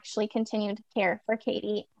 Gratney actually continued to care for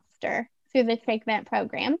Katie through the trach vent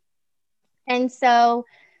program. And so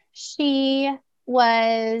she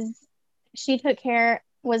was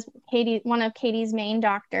one of Katie's main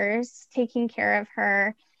doctors, taking care of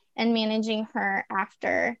her and managing her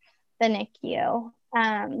after the NICU.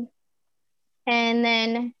 And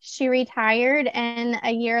then she retired, and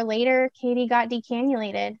a year later, Katie got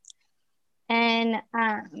decannulated. And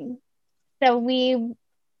so we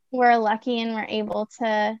were lucky and were able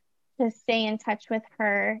to stay in touch with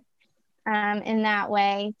her in that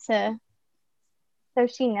way, so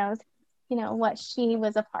she knows, what she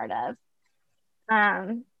was a part of.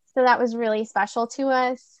 So that was really special to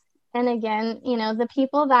us. And again, the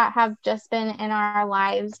people that have just been in our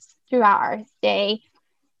lives throughout our stay,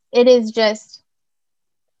 it is just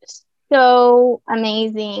so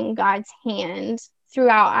amazing, God's hand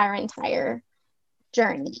throughout our entire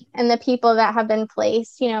journey. And the people that have been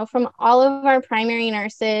placed, from all of our primary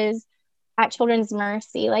nurses at Children's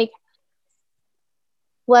Mercy, like,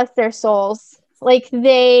 bless their souls. Like,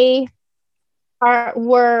 they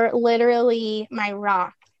were literally my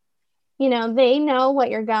rock. They know what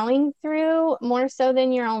you're going through more so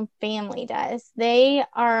than your own family does. They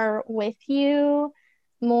are with you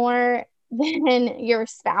more than your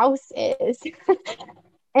spouse is.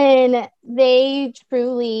 And they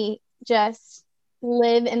truly just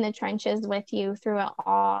live in the trenches with you through it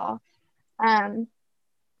all. The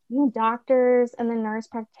doctors and the nurse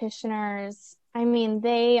practitioners, I mean,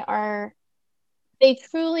 they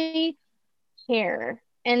truly care.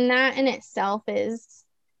 And that in itself is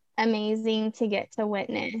amazing to get to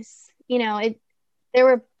witness. There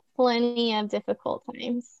were plenty of difficult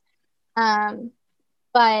times.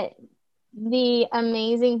 But the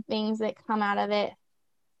amazing things that come out of it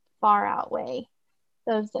far outweigh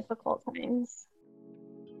those difficult times.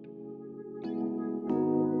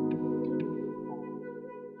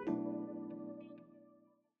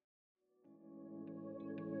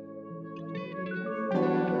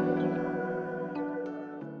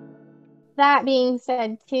 That being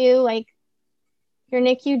said, too, like, your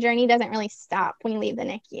NICU journey doesn't really stop when you leave the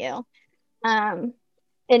NICU.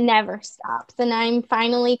 It never stops. And I'm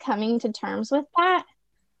finally coming to terms with that.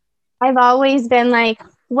 I've always been like,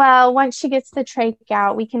 well, once she gets the trach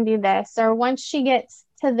out, we can do this. Or once she gets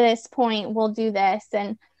to this point, we'll do this.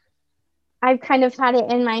 And I've kind of had it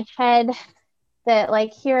in my head that,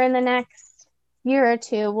 like, here in the next year or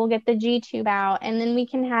two, we'll get the G tube out, and then we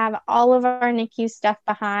can have all of our NICU stuff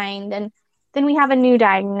behind. And then we have a new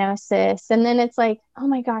diagnosis. And then it's like, oh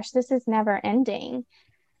my gosh, this is never ending.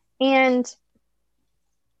 And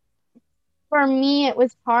for me, it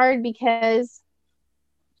was hard because,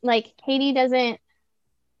 like, Katie doesn't,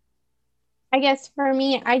 I guess for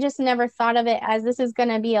me, I just never thought of it as this is going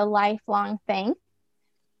to be a lifelong thing.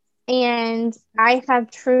 And I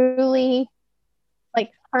have truly,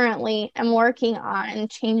 like, currently am working on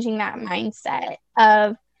changing that mindset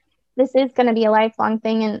of this is going to be a lifelong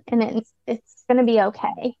thing, and it's going to be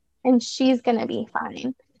okay. And she's going to be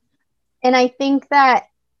fine. And I think that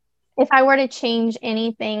if I were to change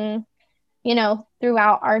anything,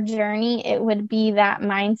 throughout our journey, it would be that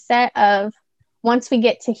mindset of once we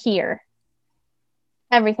get to here,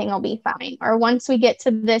 everything will be fine. Or once we get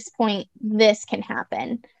to this point, this can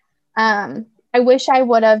happen. I wish I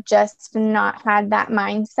would have just not had that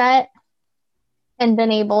mindset and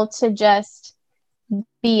been able to just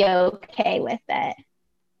be okay with it.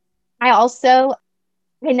 I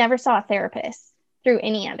never saw a therapist through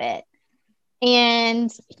any of it.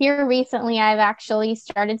 And here recently, I've actually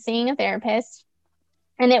started seeing a therapist,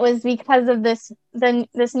 and it was because of this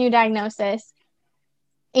new diagnosis.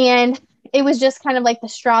 And it was just kind of like the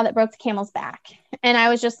straw that broke the camel's back. And I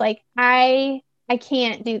was just like, I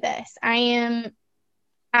can't do this. I am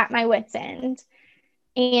at my wit's end.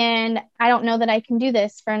 And I don't know that I can do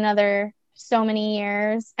this for another so many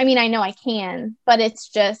years. I mean, I know I can, but it's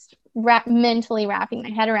just mentally wrapping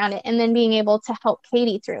my head around it and then being able to help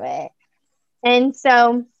Katie through it. And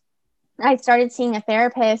so I started seeing a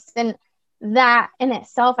therapist, and that in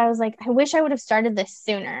itself, I was like, I wish I would have started this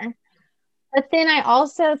sooner. But then I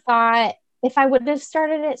also thought, if I would have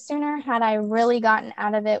started it sooner, had I really gotten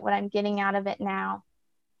out of it what I'm getting out of it now?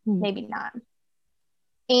 Maybe not.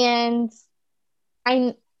 And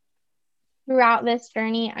throughout this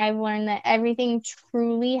journey, I've learned that everything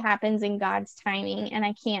truly happens in God's timing, and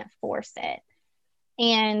I can't force it.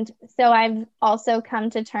 And so I've also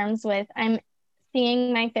come to terms with, I'm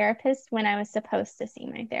seeing my therapist when I was supposed to see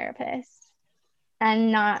my therapist,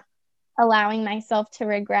 and not allowing myself to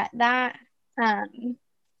regret that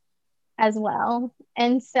as well.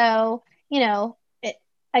 And so,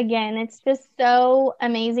 again, it's just so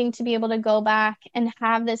amazing to be able to go back and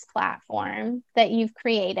have this platform that you've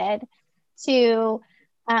created to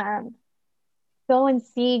go and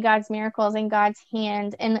see God's miracles and God's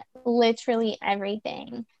hand in literally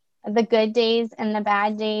everything. The good days and the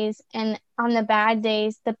bad days. And on the bad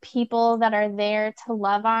days, the people that are there to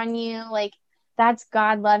love on you, like, that's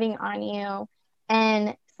God loving on you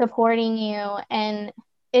and supporting you. And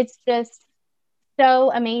it's just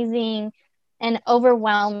so amazing and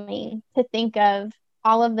overwhelming to think of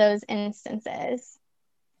all of those instances.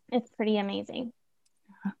 It's pretty amazing.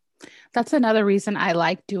 That's another reason I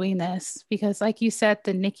like doing this, because like you said,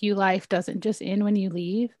 the NICU life doesn't just end when you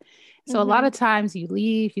leave. So a lot of times you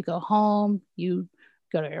leave, you go home, you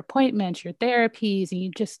go to your appointments, your therapies,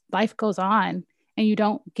 and life goes on, and you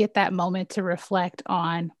don't get that moment to reflect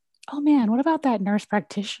on, oh man, what about that nurse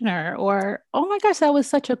practitioner? Or, oh my gosh, that was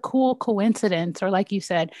such a cool coincidence. Or like you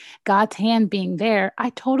said, God's hand being there. I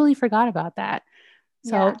totally forgot about that.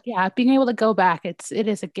 So yeah, being able to go back, it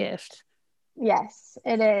is a gift. Yes,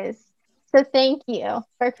 it is. So thank you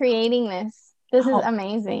for creating this. This is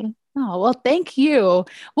amazing. Oh, well, thank you.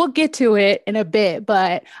 We'll get to it in a bit,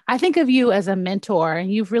 but I think of you as a mentor, and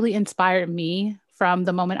you've really inspired me from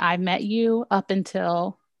the moment I met you up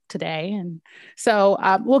until today. And so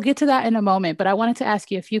we'll get to that in a moment, but I wanted to ask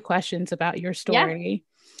you a few questions about your story.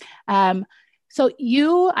 Yeah.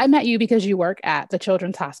 I met you because you work at the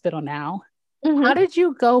Children's Hospital now. How did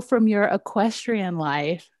you go from your equestrian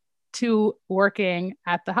life to working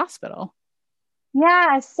at the hospital?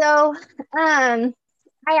 Yeah, so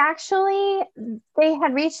they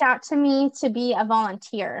had reached out to me to be a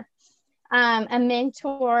volunteer, a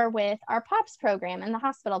mentor with our POPS program in the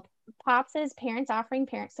hospital. POPS is Parents Offering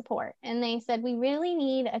Parent Support. And they said, we really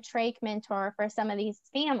need a trach mentor for some of these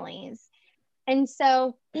families. And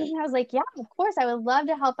so I was like, yeah, of course, I would love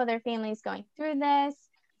to help other families going through this.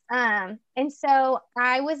 And so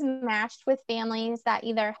I was matched with families that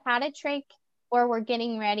either had a trach or were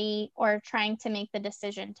getting ready or trying to make the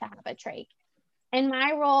decision to have a trach. And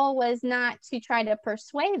my role was not to try to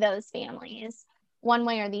persuade those families one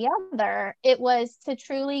way or the other. It was to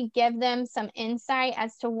truly give them some insight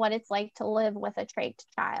as to what it's like to live with a trached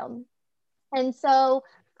child. And so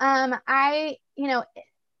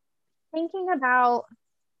thinking about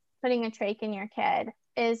putting a trach in your kid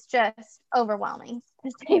is just overwhelming,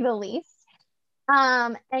 to say the least.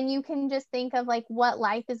 And you can just think of like what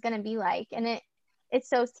life is going to be like. And it's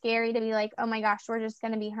so scary to be like, oh my gosh, we're just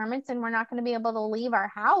going to be hermits and we're not going to be able to leave our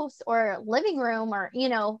house or living room, or,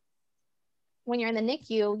 when you're in the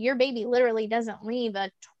NICU, your baby literally doesn't leave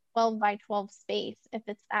a 12 by 12 space if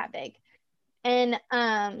it's that big. And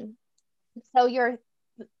so you're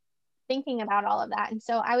thinking about all of that. And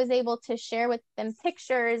so I was able to share with them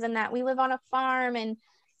pictures, and that we live on a farm, and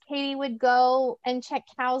Katie would go and check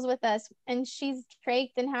cows with us, and she's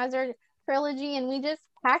trached and has her trilogy, and we just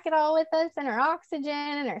pack it all with us, and her oxygen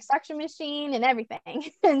and her suction machine and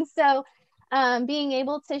everything. And so being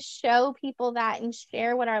able to show people that and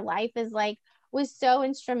share what our life is like was so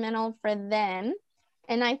instrumental for them.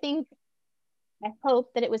 And I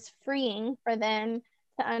hope that it was freeing for them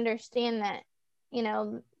to understand that,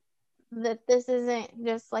 that this isn't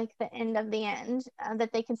just like the end of the end,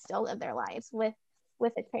 that they can still live their lives with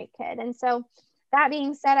a trach kid. And so that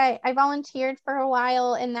being said, I volunteered for a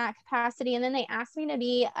while in that capacity, and then they asked me to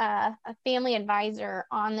be a family advisor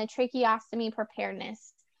on the tracheostomy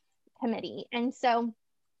preparedness committee. And so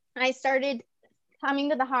I started coming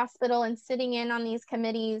to the hospital and sitting in on these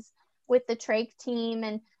committees with the trach team,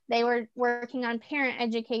 and they were working on parent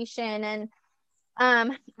education. And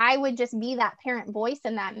I would just be that parent voice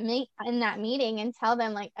in that meeting and tell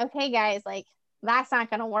them, like, okay guys, like, that's not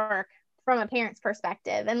going to work from a parent's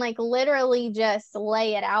perspective, and like literally just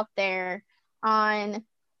lay it out there on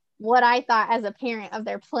what I thought as a parent of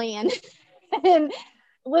their plan. And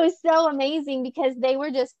it was so amazing because they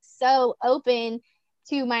were just so open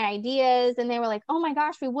to my ideas, and they were like, oh my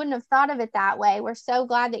gosh, we wouldn't have thought of it that way. We're so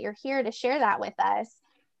glad that you're here to share that with us.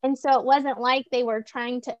 And so it wasn't like they were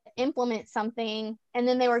trying to implement something and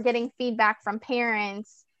then they were getting feedback from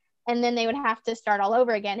parents and then they would have to start all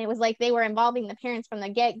over again. It was like they were involving the parents from the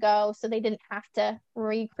get-go, so they didn't have to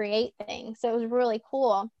recreate things. So it was really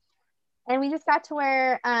cool. And we just got to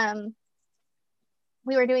where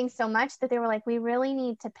we were doing so much that they were like, we really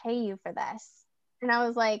need to pay you for this. And I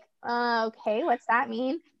was like, okay, what's that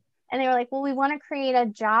mean? And they were like, well, we want to create a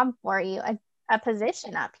job for you, a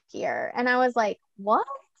position up here. And I was like, what?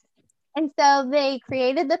 And so they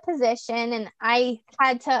created the position, and I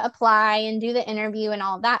had to apply and do the interview and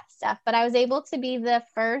all that stuff. But I was able to be the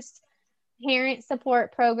first parent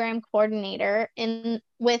support program coordinator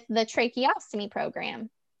with the tracheostomy program.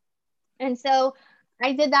 And so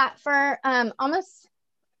I did that for almost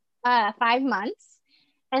 5 months.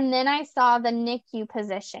 And then I saw the NICU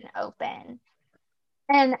position open.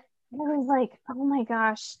 And I was like, oh my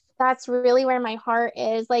gosh, that's really where my heart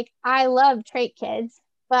is. Like, I love trach kids,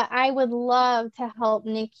 but I would love to help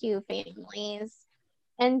NICU families.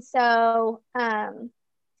 And so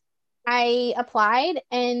I applied,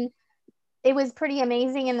 and it was pretty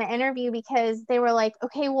amazing in the interview because they were like,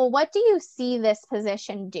 okay, well, what do you see this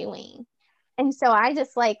position doing? And so I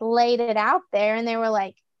just like laid it out there, and they were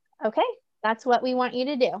like, okay, that's what we want you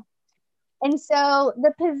to do. And so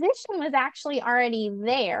the position was actually already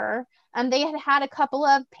there. They had a couple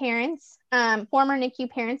of parents, former NICU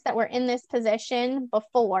parents, that were in this position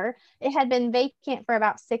before. It had been vacant for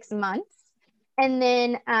about 6 months. And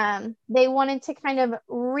then they wanted to kind of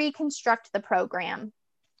reconstruct the program.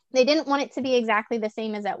 They didn't want it to be exactly the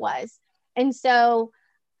same as it was. And so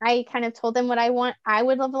I kind of told them what I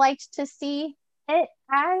would have liked to see it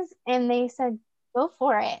as, and they said, go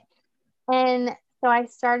for it. And so I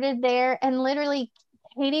started there, and literally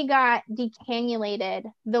Katie got decannulated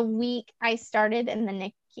the week I started in the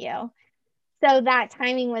NICU. So that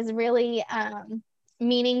timing was really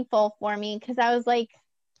meaningful for me, because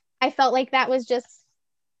I felt like that was just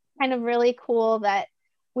kind of really cool that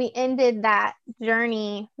we ended that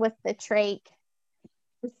journey with the trach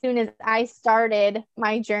as soon as I started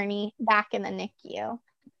my journey back in the NICU.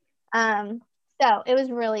 So it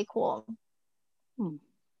was really cool.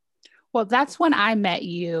 Well, that's when I met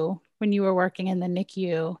you, when you were working in the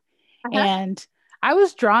NICU. And I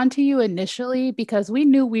was drawn to you initially because we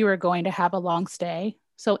knew we were going to have a long stay.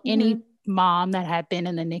 So any mom that had been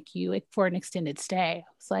in the NICU for an extended stay,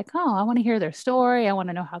 I was like, oh, I want to hear their story. I want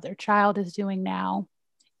to know how their child is doing now.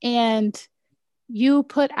 And you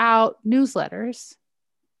put out newsletters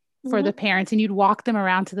for the parents, and you'd walk them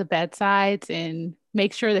around to the bedsides and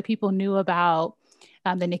make sure that people knew about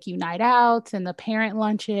the NICU night outs and the parent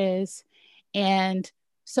lunches. And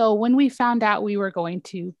so when we found out we were going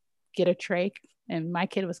to get a trach, and my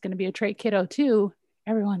kid was going to be a trach kiddo too,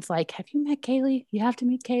 everyone's like, have you met Kaylee? You have to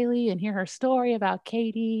meet Kaylee and hear her story about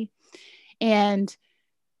Katie. And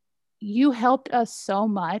you helped us so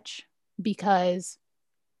much, because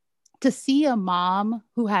to see a mom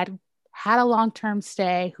who had a long-term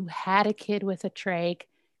stay, who had a kid with a trach,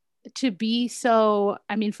 to be so,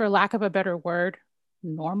 I mean, for lack of a better word,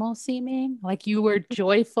 normal seeming. Like you were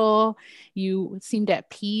joyful, you seemed at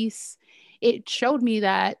peace. It showed me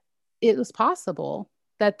that it was possible,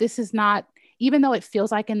 that this is not, even though it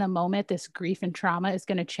feels like in the moment this grief and trauma is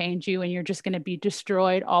going to change you and you're just going to be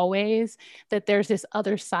destroyed always, that there's this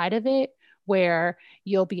other side of it where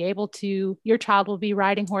you'll be able to, your child will be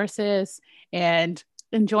riding horses and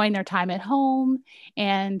enjoying their time at home,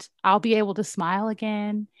 and I'll be able to smile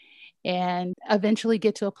again and eventually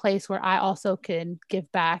get to a place where I also can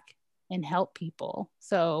give back and help people.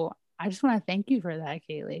 So I just want to thank you for that,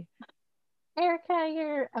 Kaylee. Erica,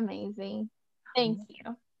 you're amazing. Thank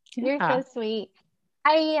you. You're Yeah. so sweet.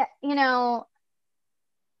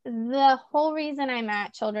 The whole reason I'm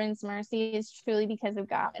at Children's Mercy is truly because of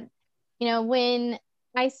God. When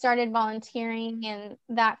I started volunteering and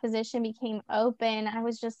that position became open, I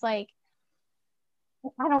was just like,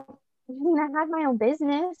 I had my own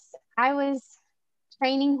business. I was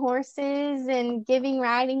training horses and giving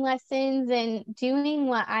riding lessons and doing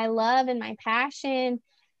what I love and my passion.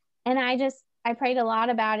 And I prayed a lot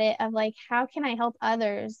about it, of like, how can I help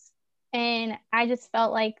others? And I just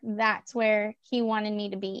felt like that's where he wanted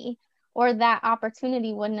me to be, or that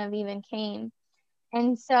opportunity wouldn't have even came.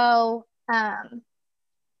 And so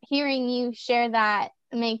hearing you share that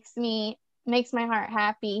makes my heart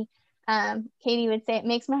happy. Katie would say it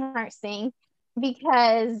makes my heart sing,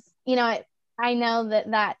 because I know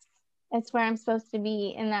that's where I'm supposed to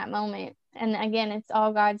be in that moment. And again, it's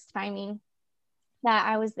all God's timing, that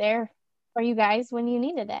I was there for you guys when you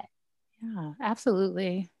needed it. Yeah,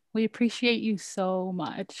 absolutely. We appreciate you so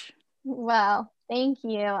much. Well, thank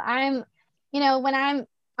you. When I'm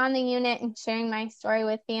on the unit and sharing my story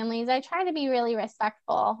with families, I try to be really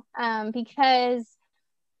respectful, because,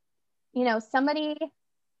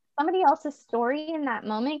 somebody else's story in that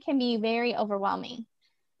moment can be very overwhelming.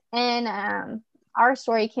 And our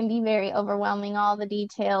story can be very overwhelming, all the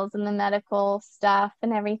details and the medical stuff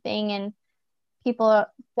and everything. And people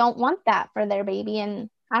don't want that for their baby. And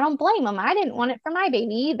I don't blame them. I didn't want it for my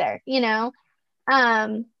baby either.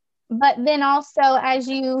 But then also, as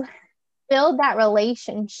you build that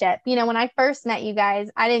relationship, when I first met you guys,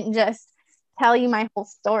 I didn't just tell you my whole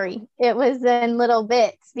story. It was in little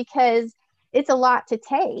bits, because it's a lot to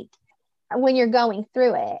take when you're going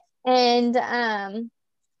through it. And,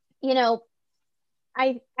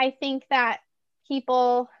 I think that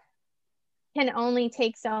people can only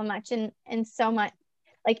take so much, and so much,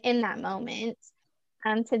 like, in that moment,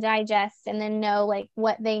 to digest and then know like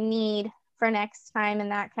what they need for next time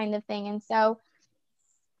and that kind of thing. And so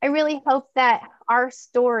I really hope that our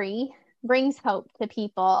story brings hope to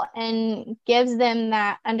people and gives them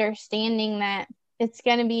that understanding that it's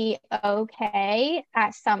going to be okay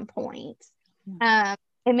at some point.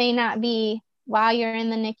 It may not be while you're in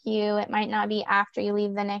the NICU. It might not be after you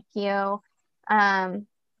leave the NICU,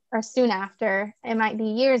 or soon after. It might be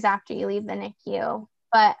years after you leave the NICU.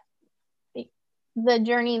 But the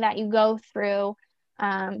journey that you go through,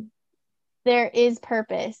 there is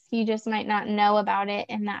purpose. You just might not know about it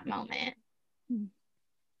in that moment.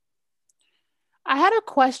 I had a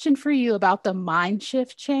question for you about the mind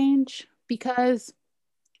shift change, because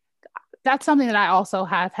that's something that I also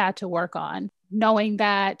have had to work on, knowing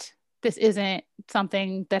that this isn't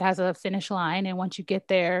something that has a finish line, and once you get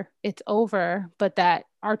there, it's over, but that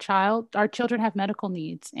our children have medical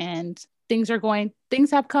needs, and things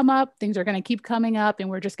have come up, things are going to keep coming up, and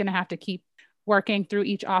we're just going to have to keep working through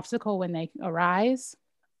each obstacle when they arise.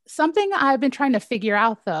 Something I've been trying to figure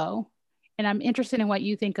out, though, and I'm interested in what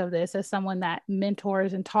you think of this as someone that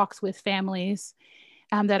mentors and talks with families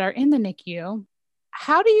that are in the NICU.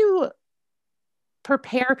 How do you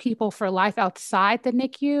prepare people for life outside the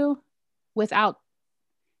NICU without,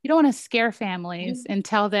 you don't want to scare families and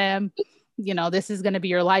tell them, this is going to be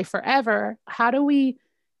your life forever. How do we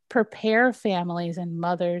prepare families and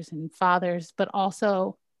mothers and fathers, but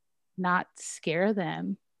also not scare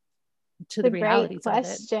them to the realities of it?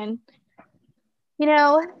 Question.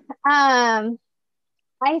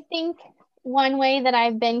 I think one way that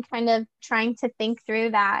I've been kind of trying to think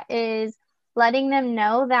through that is letting them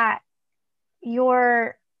know that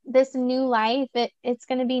this new life, it's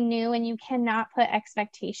going to be new, and you cannot put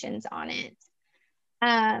expectations on it.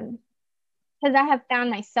 Because I have found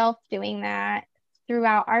myself doing that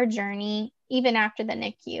throughout our journey, even after the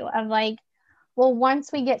NICU, of like, well,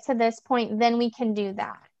 once we get to this point, then we can do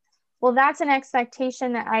that. Well, that's an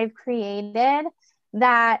expectation that I've created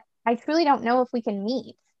that I truly don't know if we can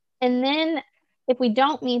meet. And then if we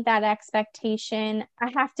don't meet that expectation,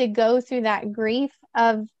 I have to go through that grief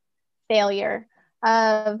of failure,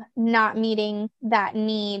 of not meeting that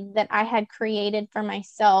need that I had created for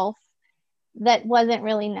myself that wasn't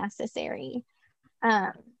really necessary.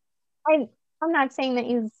 Um, I'm not saying that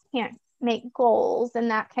you can't make goals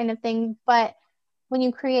and that kind of thing, but when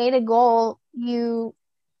you create a goal, you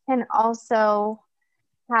can also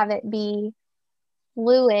have it be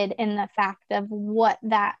fluid in the fact of what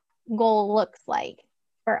that goal looks like.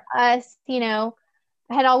 For us, I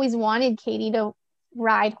had always wanted Katie to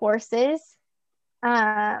ride horses,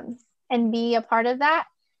 and be a part of that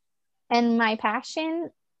and my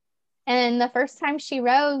passion. And the first time she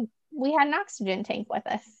rode, we had an oxygen tank with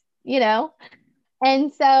us.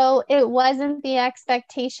 And so it wasn't the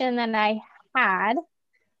expectation that I had,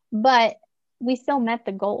 but we still met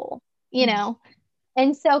the goal.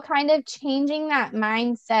 And so kind of changing that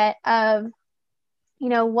mindset of,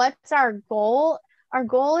 what's our goal? Our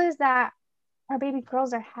goal is that our baby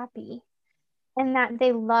girls are happy and that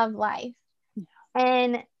they love life.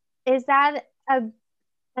 And is that an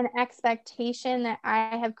expectation that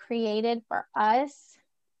I have created for us,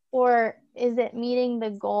 or is it meeting the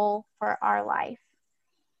goal for our life?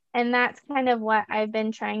 And that's kind of what I've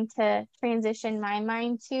been trying to transition my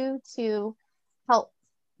mind to help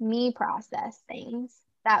me process things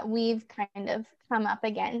that we've kind of come up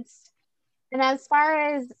against. And as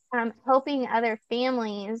far as helping other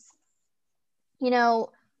families,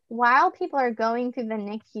 while people are going through the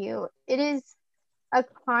NICU, it is a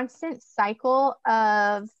constant cycle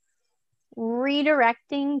of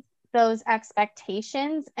redirecting those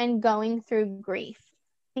expectations and going through grief,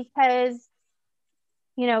 because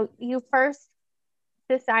you first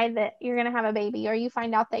decide that you're going to have a baby, or you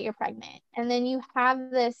find out that you're pregnant, and then you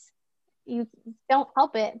don't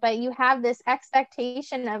help it, but you have this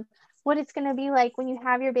expectation of what it's going to be like when you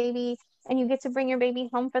have your baby and you get to bring your baby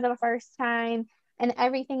home for the first time and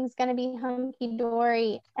everything's going to be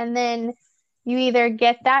hunky-dory. And then you either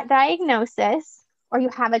get that diagnosis or you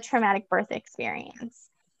have a traumatic birth experience.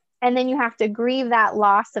 And then you have to grieve that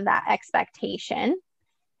loss of that expectation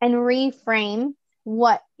and reframe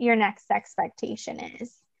what your next expectation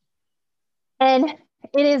is. And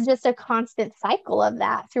it is just a constant cycle of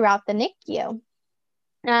that throughout the NICU.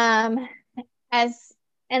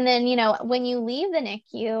 And then, when you leave the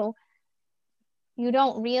NICU, you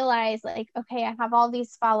don't realize like, okay, I have all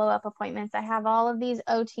these follow-up appointments. I have all of these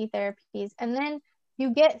OT therapies. And then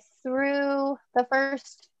you get through the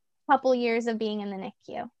first couple years of being in the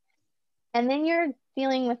NICU. And then you're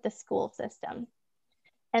dealing with the school system.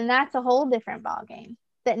 And that's a whole different ballgame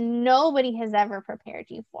that nobody has ever prepared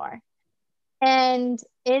you for. And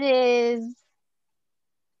it is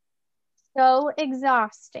so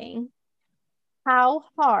exhausting how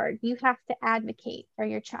hard you have to advocate for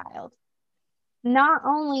your child, not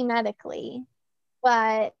only medically,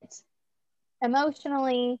 but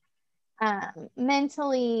emotionally,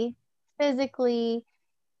 mentally, physically,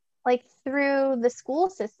 like through the school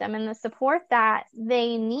system and the support that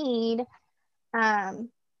they need, and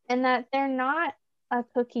that they're not a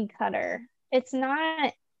cookie cutter. They're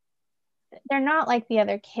not like the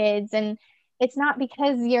other kids, and it's not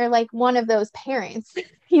because you're like one of those parents,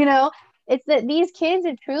 it's that these kids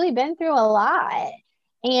have truly been through a lot,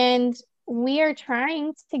 and we are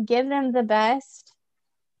trying to give them the best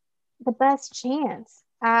chance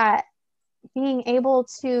at being able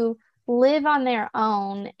to live on their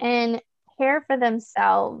own and care for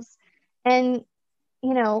themselves and,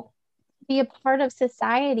 be a part of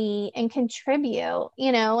society and contribute,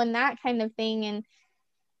 and that kind of thing. And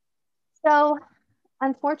so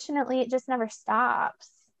unfortunately, it just never stops,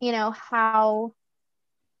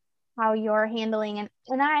 how you're handling. And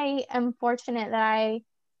I am fortunate that I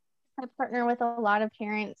partner with a lot of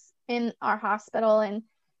parents in our hospital. And,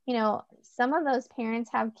 some of those parents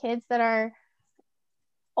have kids that are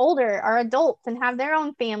older, are adults and have their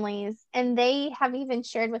own families. And they have even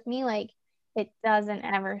shared with me, like, it doesn't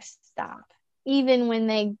ever stop. Even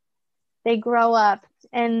when they grow up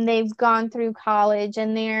and they've gone through college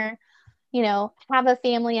and they're, have a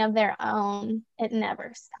family of their own, it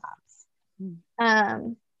never stops.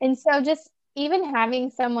 And so just even having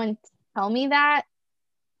someone tell me that,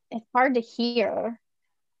 it's hard to hear,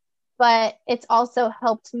 but it's also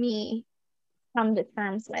helped me come to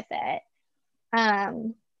terms with it.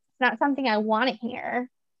 It's not something I want to hear,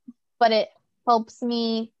 but it helps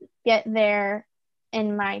me get there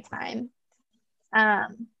in my time.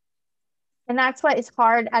 And that's what is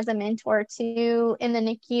hard as a mentor too in the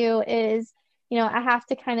NICU is, I have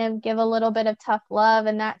to kind of give a little bit of tough love.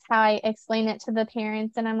 And that's how I explain it to the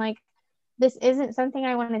parents. And I'm like, this isn't something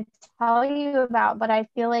I want to tell you about, but I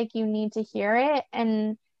feel like you need to hear it.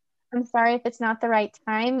 And I'm sorry if it's not the right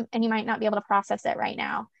time and you might not be able to process it right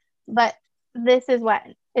now, but this is what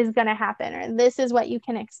is going to happen, or this is what you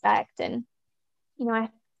can expect. And,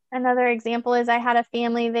 another example is I had a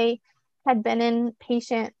family, they had been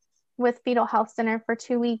inpatient with Fetal Health Center for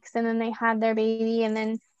 2 weeks, and then they had their baby, and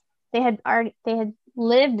then they had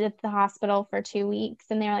lived at the hospital for 2 weeks,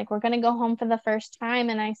 and they were like, we're going to go home for the first time.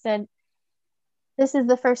 And I said, this is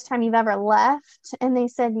the first time you've ever left? And they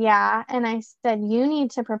said, yeah. And I said, you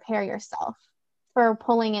need to prepare yourself for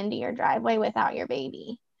pulling into your driveway without your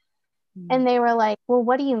baby. And they were like, well,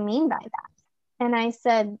 what do you mean by that? And I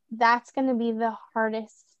said, that's going to be the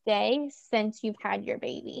hardest day since you've had your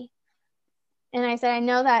baby. And I said, I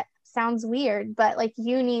know that sounds weird, but like,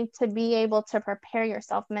 you need to be able to prepare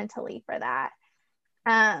yourself mentally for that.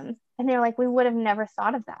 And they're like, we would have never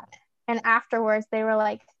thought of that. And afterwards they were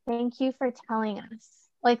like, thank you for telling us.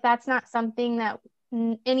 Like, that's not something that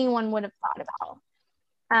anyone would have thought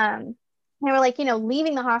about. They were like,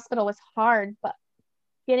 leaving the hospital was hard, but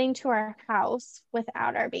getting to our house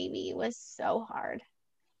without our baby was so hard.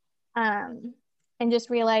 And just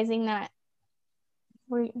realizing that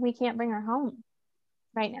we can't bring her home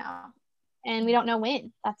right now, and we don't know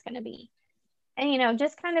when that's going to be. And,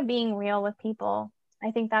 just kind of being real with people.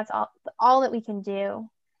 I think that's all that we can do.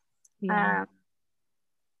 Yeah.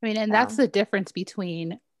 And that's the difference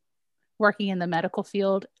between working in the medical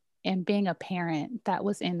field and being a parent that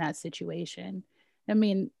was in that situation.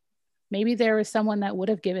 Maybe there was someone that would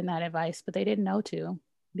have given that advice, but they didn't know to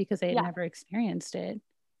because they had never experienced it.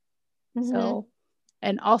 Mm-hmm. So,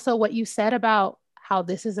 and also what you said about how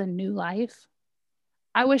this is a new life,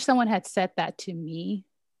 I wish someone had said that to me,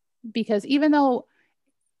 because even though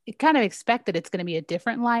it kind of expected it's going to be a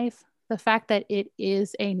different life, the fact that it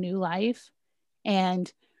is a new life,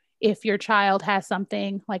 and if your child has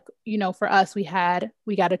something like, for us, we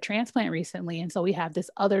got a transplant recently. And so we have this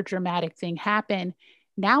other dramatic thing happen.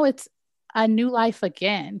 Now it's a new life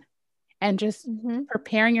again, and just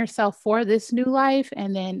preparing yourself for this new life.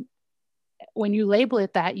 And then when you label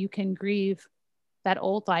it that, you can grieve that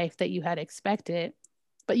old life that you had expected,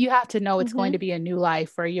 but you have to know it's going to be a new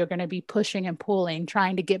life where you're going to be pushing and pulling,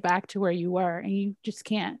 trying to get back to where you were, and you just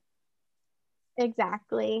can't.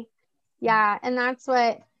 Exactly. Yeah. And that's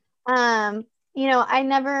what, I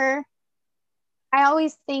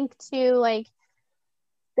always think too, like,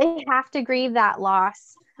 they have to grieve that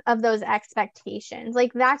loss of those expectations.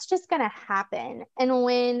 Like, that's just going to happen. And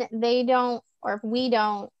when they don't, or if we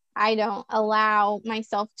don't, I don't allow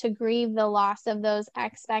myself to grieve the loss of those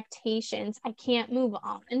expectations, I can't move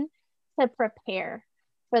on to prepare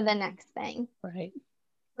for the next thing. Right.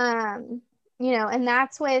 And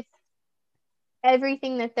that's with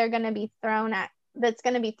everything that they're going to be thrown at, that's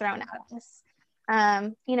going to be thrown at us.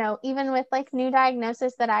 Even with like new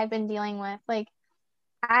diagnosis that I've been dealing with, like,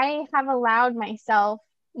 I have allowed myself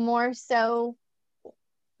more so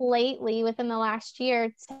lately within the last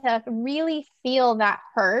year to really feel that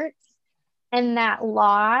hurt and that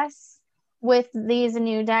loss with these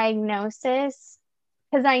new diagnoses,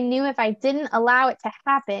 because I knew if I didn't allow it to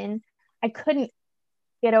happen, I couldn't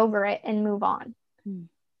get over it and move on.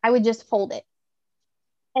 I would just hold it,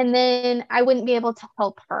 and then I wouldn't be able to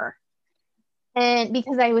help her, and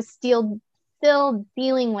because I was still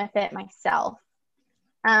dealing with it myself.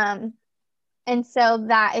 And so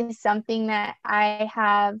that is something that I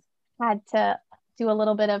have had to do a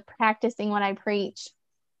little bit of practicing what I preach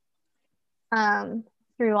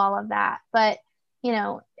through all of that. But,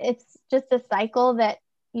 it's just a cycle that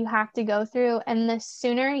you have to go through. And the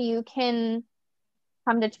sooner you can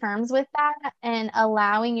come to terms with that and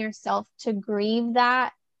allowing yourself to grieve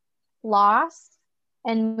that loss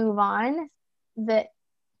and move on, that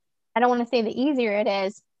I don't want to say the easier it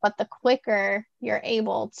is, but the quicker you're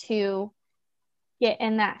able to get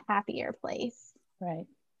in that happier place. Right.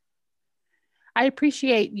 I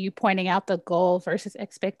appreciate you pointing out the goal versus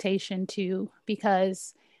expectation too,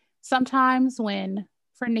 because sometimes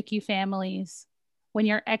for NICU families, when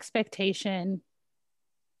your expectation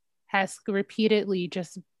has repeatedly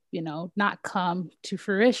just, not come to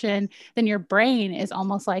fruition, then your brain is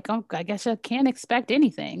almost like, oh, I guess I can't expect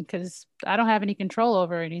anything because I don't have any control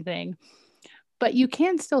over anything. But you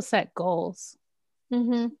can still set goals.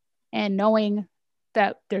 And knowing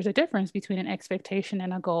that there's a difference between an expectation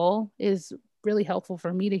and a goal is really helpful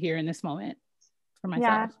for me to hear in this moment for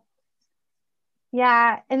myself.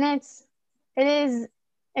 Yeah. And it is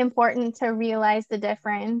important to realize the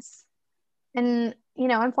difference. And,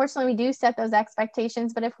 unfortunately we do set those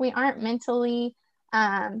expectations, but if we aren't mentally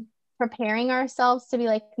preparing ourselves to be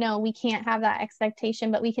like, no, we can't have that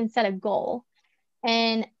expectation, but we can set a goal.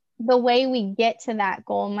 And the way we get to that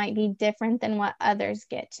goal might be different than what others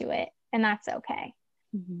get to it. And that's okay.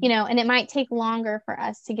 And it might take longer for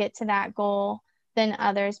us to get to that goal than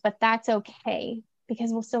others, but that's okay,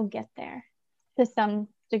 because we'll still get there to some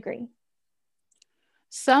degree.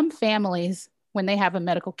 Some families, when they have a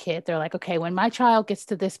medical kid, they're like, okay, when my child gets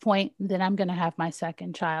to this point, then I'm going to have my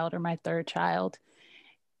second child or my third child.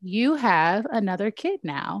 You have another kid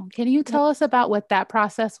now. Can you tell us about what that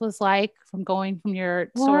process was like from going from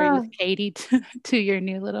your story with Wow. Katie to your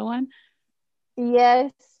new little one?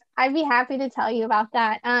 Yes, I'd be happy to tell you about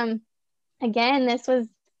that. Again, this was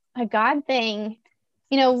a God thing.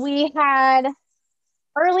 We had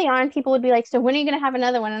early on, people would be like, so when are you going to have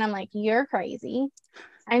another one? And I'm like, you're crazy.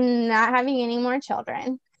 I'm not having any more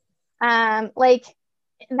children. Like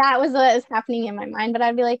that was what was happening in my mind. But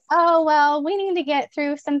I'd be like, oh, well, we need to get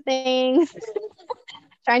through some things.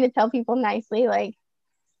 Trying to tell people nicely, like,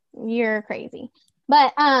 you're crazy.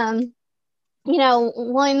 But,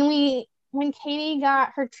 when Katie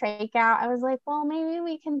got her trach out, I was like, well, maybe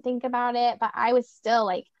we can think about it. But I was still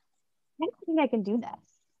like, I don't think I can do this.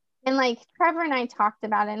 And like Trevor and I talked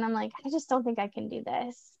about it, and I'm like, I just don't think I can do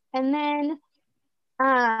this. And then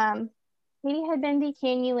Katie had been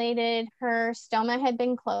decannulated. Her stoma had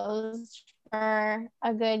been closed for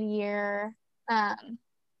a good year. And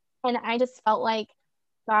I just felt like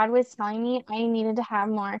God was telling me I needed to have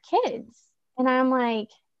more kids. And I'm like,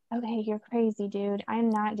 okay, you're crazy, dude. I'm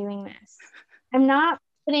not doing this. I'm not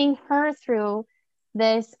putting her through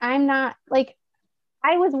this. I'm not like,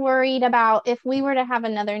 I was worried about if we were to have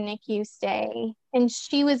another NICU stay and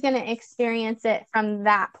she was going to experience it from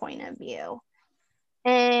that point of view.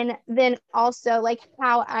 And then also like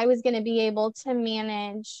how I was going to be able to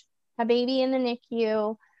manage a baby in the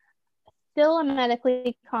NICU, still a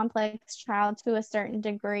medically complex child to a certain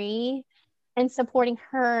degree, and supporting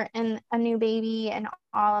her and a new baby and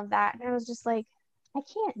all of that. And I was just like, I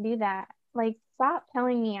can't do that. Like, stop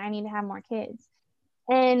telling me I need to have more kids.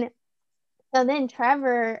 And so then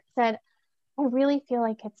Trevor said, I really feel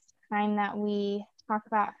like it's time that we talk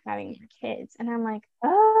about having more kids. And I'm like,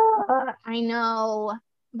 oh, I know,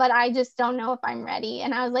 but I just don't know if I'm ready.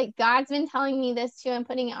 And I was like, God's been telling me this too and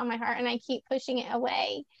putting it on my heart, and I keep pushing it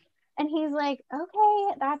away. And he's like,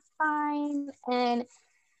 okay, that's fine. And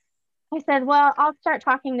I said, well, I'll start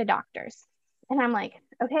talking to doctors. And I'm like,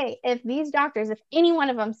 okay, if these doctors, if any one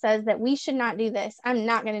of them says that we should not do this, I'm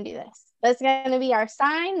not going to do this. That's going to be our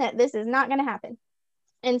sign that this is not going to happen.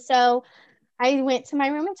 And so I went to my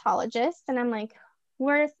rheumatologist and I'm like,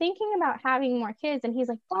 we're thinking about having more kids. And he's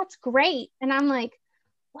like, that's great. And I'm like,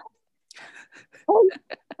 what? Oh,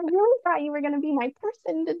 I really thought you were going to be my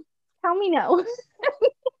person to tell me no. He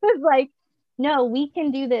was like, no, we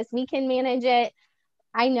can do this. We can manage it.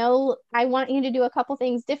 I know I want you to do a couple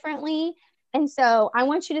things differently. And so I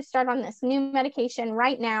want you to start on this new medication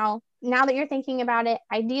right now. Now that you're thinking about it,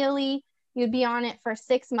 ideally, you'd be on it for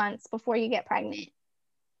 6 months before you get pregnant.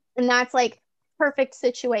 And that's like perfect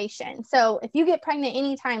situation. So if you get pregnant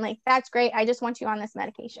anytime, like that's great. I just want you on this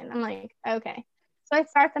medication. I'm like, okay. So I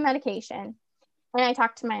start the medication and I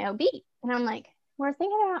talk to my OB and I'm like, we're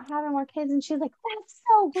thinking about having more kids. And she's like, that's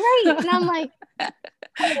so great. And I'm like,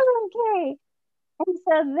 okay. And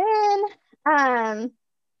so then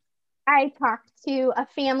I talked to a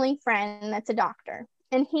family friend that's a doctor,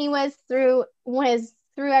 and he was through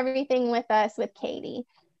everything with us with Katie.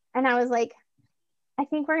 And I was like, I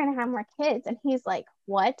think we're gonna have more kids. And he's like,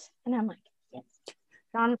 what? And I'm like, yes,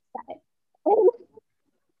 John said it.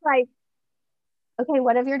 Like, okay,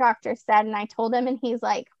 what have your doctor said? And I told him, and he's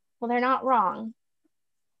like, well, they're not wrong.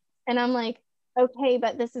 And I'm like, okay,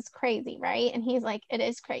 but this is crazy, right? And he's like, it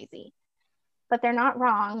is crazy, but they're not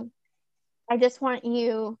wrong. I just want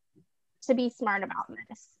you to be smart about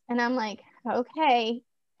this. And I'm like, okay.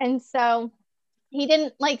 And so he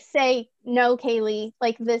didn't like say, no, Kaylee,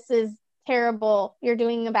 like this is terrible. You're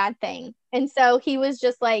doing a bad thing. And so he was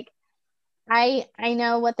just like, I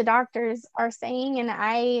know what the doctors are saying and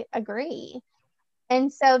I agree.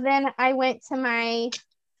 And so then I went to my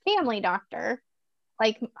family doctor,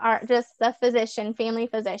 like just the physician, family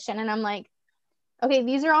physician. And I'm like, okay,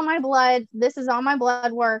 these are all my blood. This is all my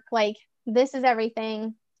blood work. Like, this is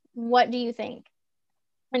everything. What do you think?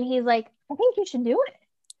 And he's like, I think you should do it.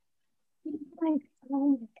 I'm like,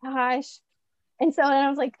 oh my gosh. And so then I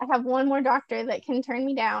was like, I have one more doctor that can turn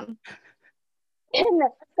me down. And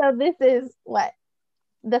so this is what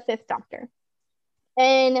the fifth doctor.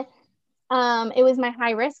 And it was my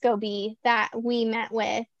high risk OB that we met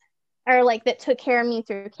with, or like that took care of me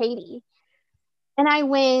through Katie. And I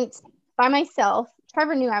went by myself.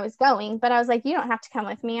 Trevor knew I was going, but I was like, you don't have to come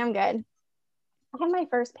with me. I'm good. I had my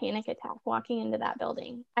first panic attack walking into that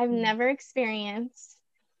building. I've never experienced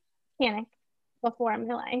panic before in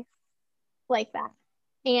my life like that.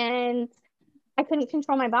 And I couldn't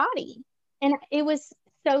control my body. And it was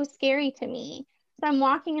so scary to me. So I'm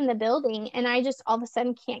walking in the building and I just all of a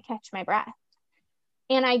sudden can't catch my breath.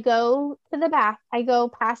 And I go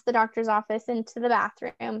past the doctor's office into the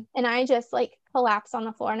bathroom, and I just like collapse on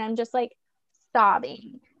the floor, and I'm just like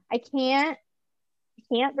sobbing. I can't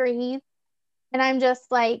breathe. And I'm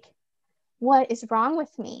just like, what is wrong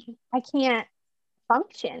with me? I can't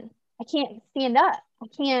function. I can't stand up. I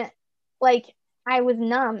can't, like, I was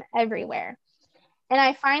numb everywhere. And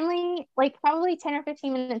I finally, like, probably 10 or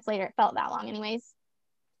 15 minutes later, it felt that long, anyways,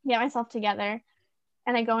 get myself together.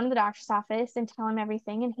 And I go into the doctor's office and tell him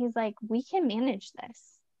everything. And he's like, we can manage this.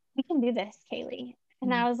 We can do this, Kaylee.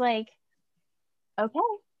 And I was like, okay.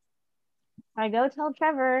 I go tell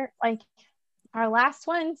Trevor, like, our last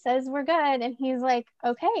one says we're good. And he's like,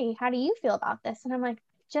 okay, how do you feel about this? And I'm like,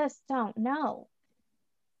 just don't know.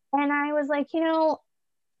 And I was like,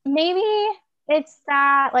 maybe it's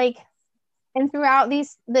that, like, and throughout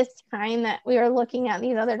this time that we were looking at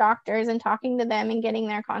these other doctors and talking to them and getting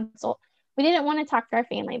their consult, we didn't want to talk to our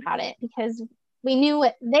family about it because we knew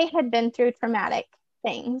what they had been through, traumatic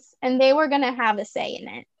things, and they were going to have a say in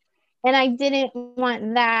it. And I didn't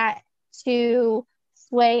want that to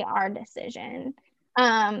sway our decision.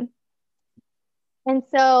 And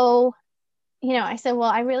so, I said, well,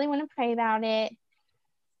 I really want to pray about it.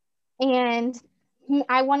 And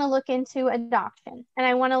I want to look into adoption, and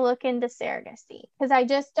I want to look into surrogacy, because I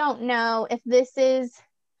just don't know if this is,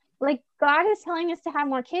 like, God is telling us to have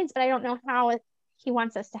more kids, but I don't know how he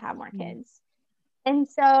wants us to have more kids. And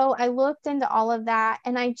so I looked into all of that,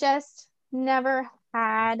 and I just never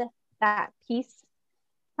had that peace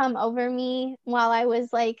come over me while I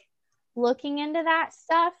was like looking into that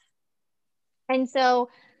stuff. And so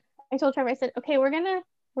I told Trevor, I said, okay, we're gonna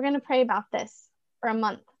pray about this for a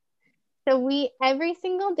month. So we, every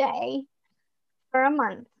single day for a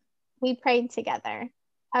month, we prayed together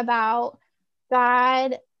about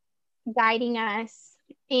God guiding us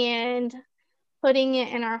and putting it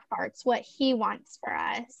in our hearts what he wants for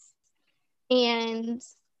us. And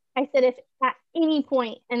I said, if at any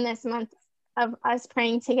point in this month of us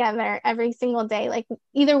praying together every single day, like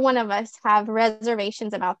either one of us have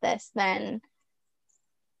reservations about this, then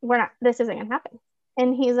this isn't gonna happen.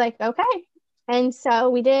 And he's like, okay. And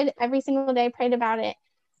so we did every single day, prayed about it,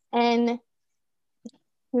 and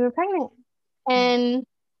we were pregnant. And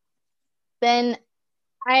then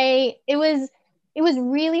it was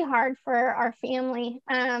really hard for our family.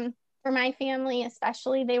 For my family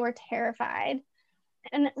especially, they were terrified,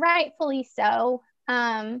 and rightfully so.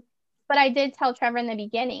 But I did tell Trevor in the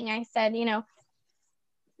beginning, I said,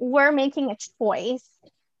 we're making a choice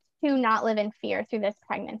to not live in fear through this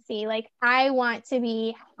pregnancy. Like, I want to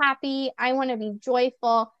be happy. I want to be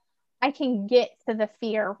joyful. I can get to the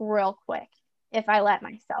fear real quick if I let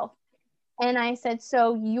myself. And I said,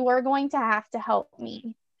 so you're going to have to help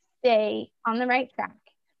me stay on the right track.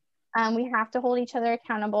 We have to hold each other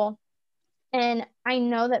accountable. And I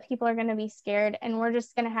know that people are going to be scared, and we're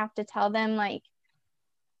just going to have to tell them, like,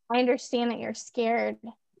 I understand that you're scared,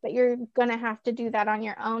 but you're going to have to do that on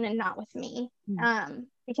your own and not with me.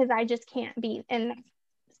 Because I just can't be in that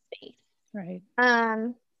space. Right.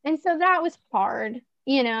 And so that was hard,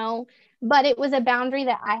 but it was a boundary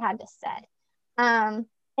that I had to set.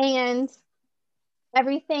 And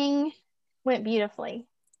everything went beautifully.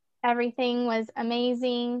 Everything was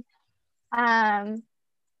amazing. And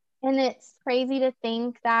it's crazy to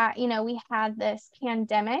think that, we had this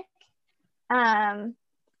pandemic,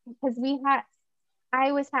 because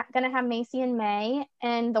I was going to have Macy in May,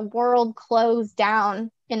 and the world closed down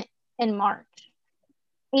in March.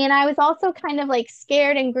 And I was also kind of like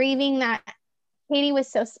scared and grieving that Katie was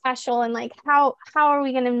so special, and like, how are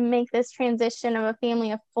we going to make this transition of a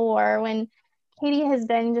family of 4 when Katie has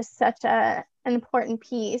been just such an important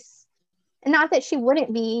piece? And not that she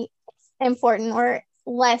wouldn't be important or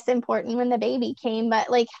less important when the baby came, but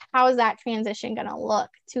like, how is that transition going to look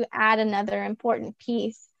to add another important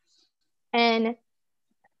piece? And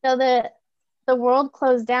so the world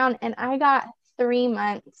closed down, and I got 3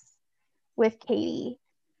 months with Katie,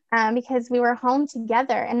 because we were home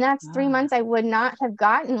together, and that's 3 months I would not have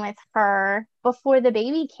gotten with her before the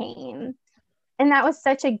baby came. And that was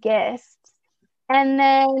such a gift. And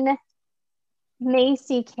then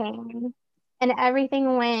Macy came, and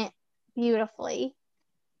everything went beautifully.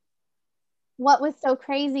 What was so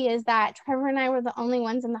crazy is that Trevor and I were the only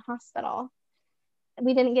ones in the hospital.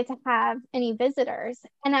 We didn't get to have any visitors.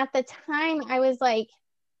 And at the time, I was like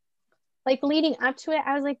leading up to it,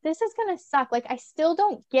 I was like, this is going to suck. Like, I still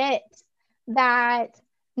don't get that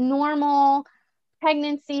normal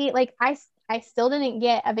pregnancy. Like, I still didn't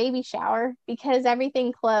get a baby shower because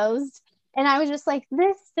everything closed. And I was just like,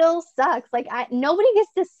 this still sucks. Like, nobody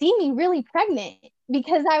gets to see me really pregnant,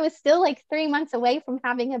 because I was still like 3 months away from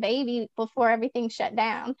having a baby before everything shut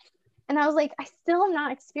down. And I was like, I still am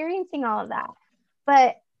not experiencing all of that.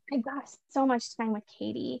 But I got so much time with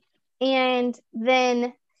Katie. And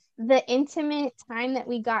then the intimate time that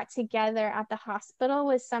we got together at the hospital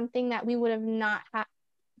was something that we would have not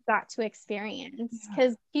got to experience,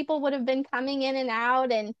 because people would have been coming in and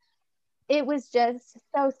out. And it was just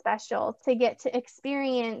so special to get to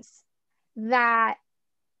experience that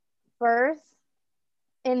birth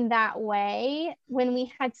in that way when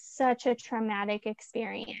we had such a traumatic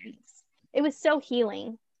experience. It was so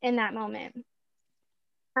healing in that moment.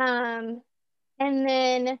 And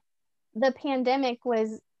then the pandemic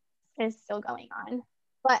is still going on,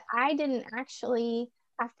 but I didn't actually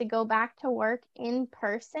have to go back to work in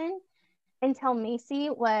person until Macy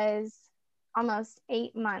was almost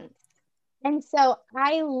 8 months. And so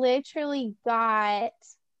I literally got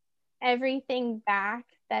everything back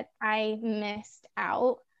that I missed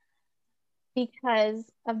out because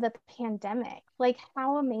of the pandemic. Like,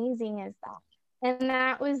 how amazing is that? And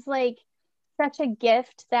that was like such a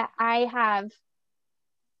gift that I have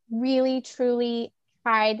really, truly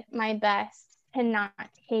tried my best to not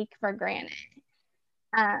take for granted,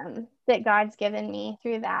 that God's given me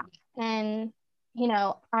through that. And,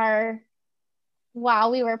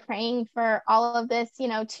 while we were praying for all of this,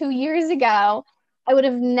 2 years ago, I would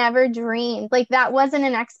have never dreamed, like, that wasn't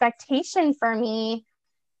an expectation for me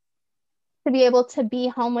to be able to be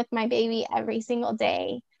home with my baby every single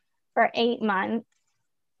day for 8 months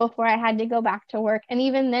before I had to go back to work. And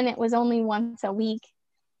even then, it was only once a week.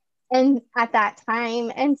 And at that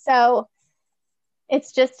time. And so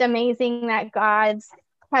it's just amazing that God's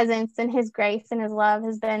presence and his grace and his love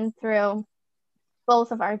has been through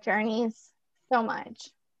both of our journeys so much.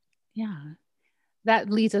 Yeah. That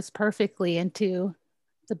leads us perfectly into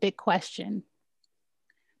the big question.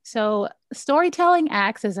 So, storytelling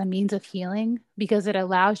acts as a means of healing because it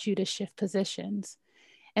allows you to shift positions.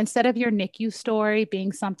 Instead of your NICU story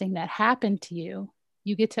being something that happened to you,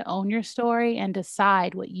 you get to own your story and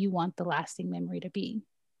decide what you want the lasting memory to be.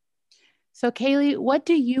 So, Kaylee, what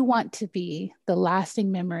do you want to be the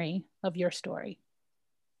lasting memory of your story?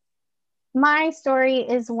 My story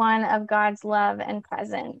is one of God's love and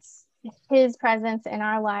presence, his presence in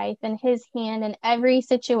our life and his hand in every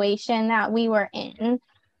situation that we were in.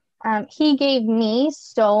 He gave me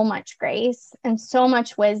so much grace and so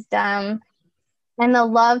much wisdom. And the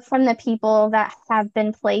love from the people that have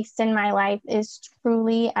been placed in my life is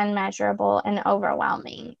truly unmeasurable and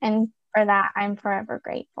overwhelming. And for that, I'm forever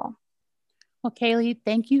grateful. Well, Kaylee,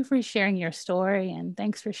 thank you for sharing your story, and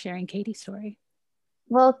thanks for sharing Katie's story.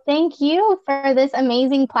 Well, thank you for this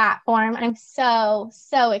amazing platform. I'm so,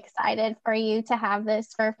 so excited for you to have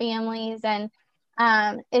this for families. And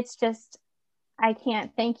it's just, I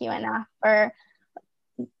can't thank you enough for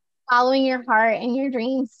following your heart and your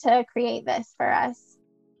dreams to create this for us.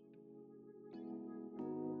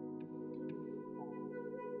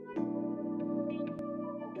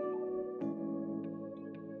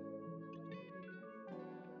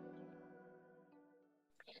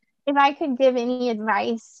 If I could give any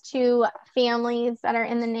advice to families that are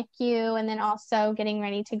in the NICU and then also getting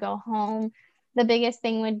ready to go home, the biggest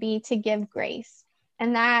thing would be to give grace.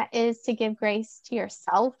 And that is to give grace to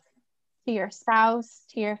yourself, to your spouse,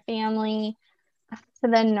 to your family, to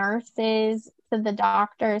the nurses, to the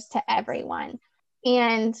doctors, to everyone.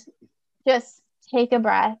 And just take a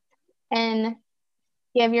breath and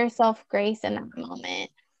give yourself grace in that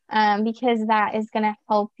moment, because that is going to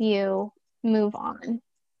help you move on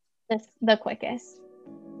the quickest.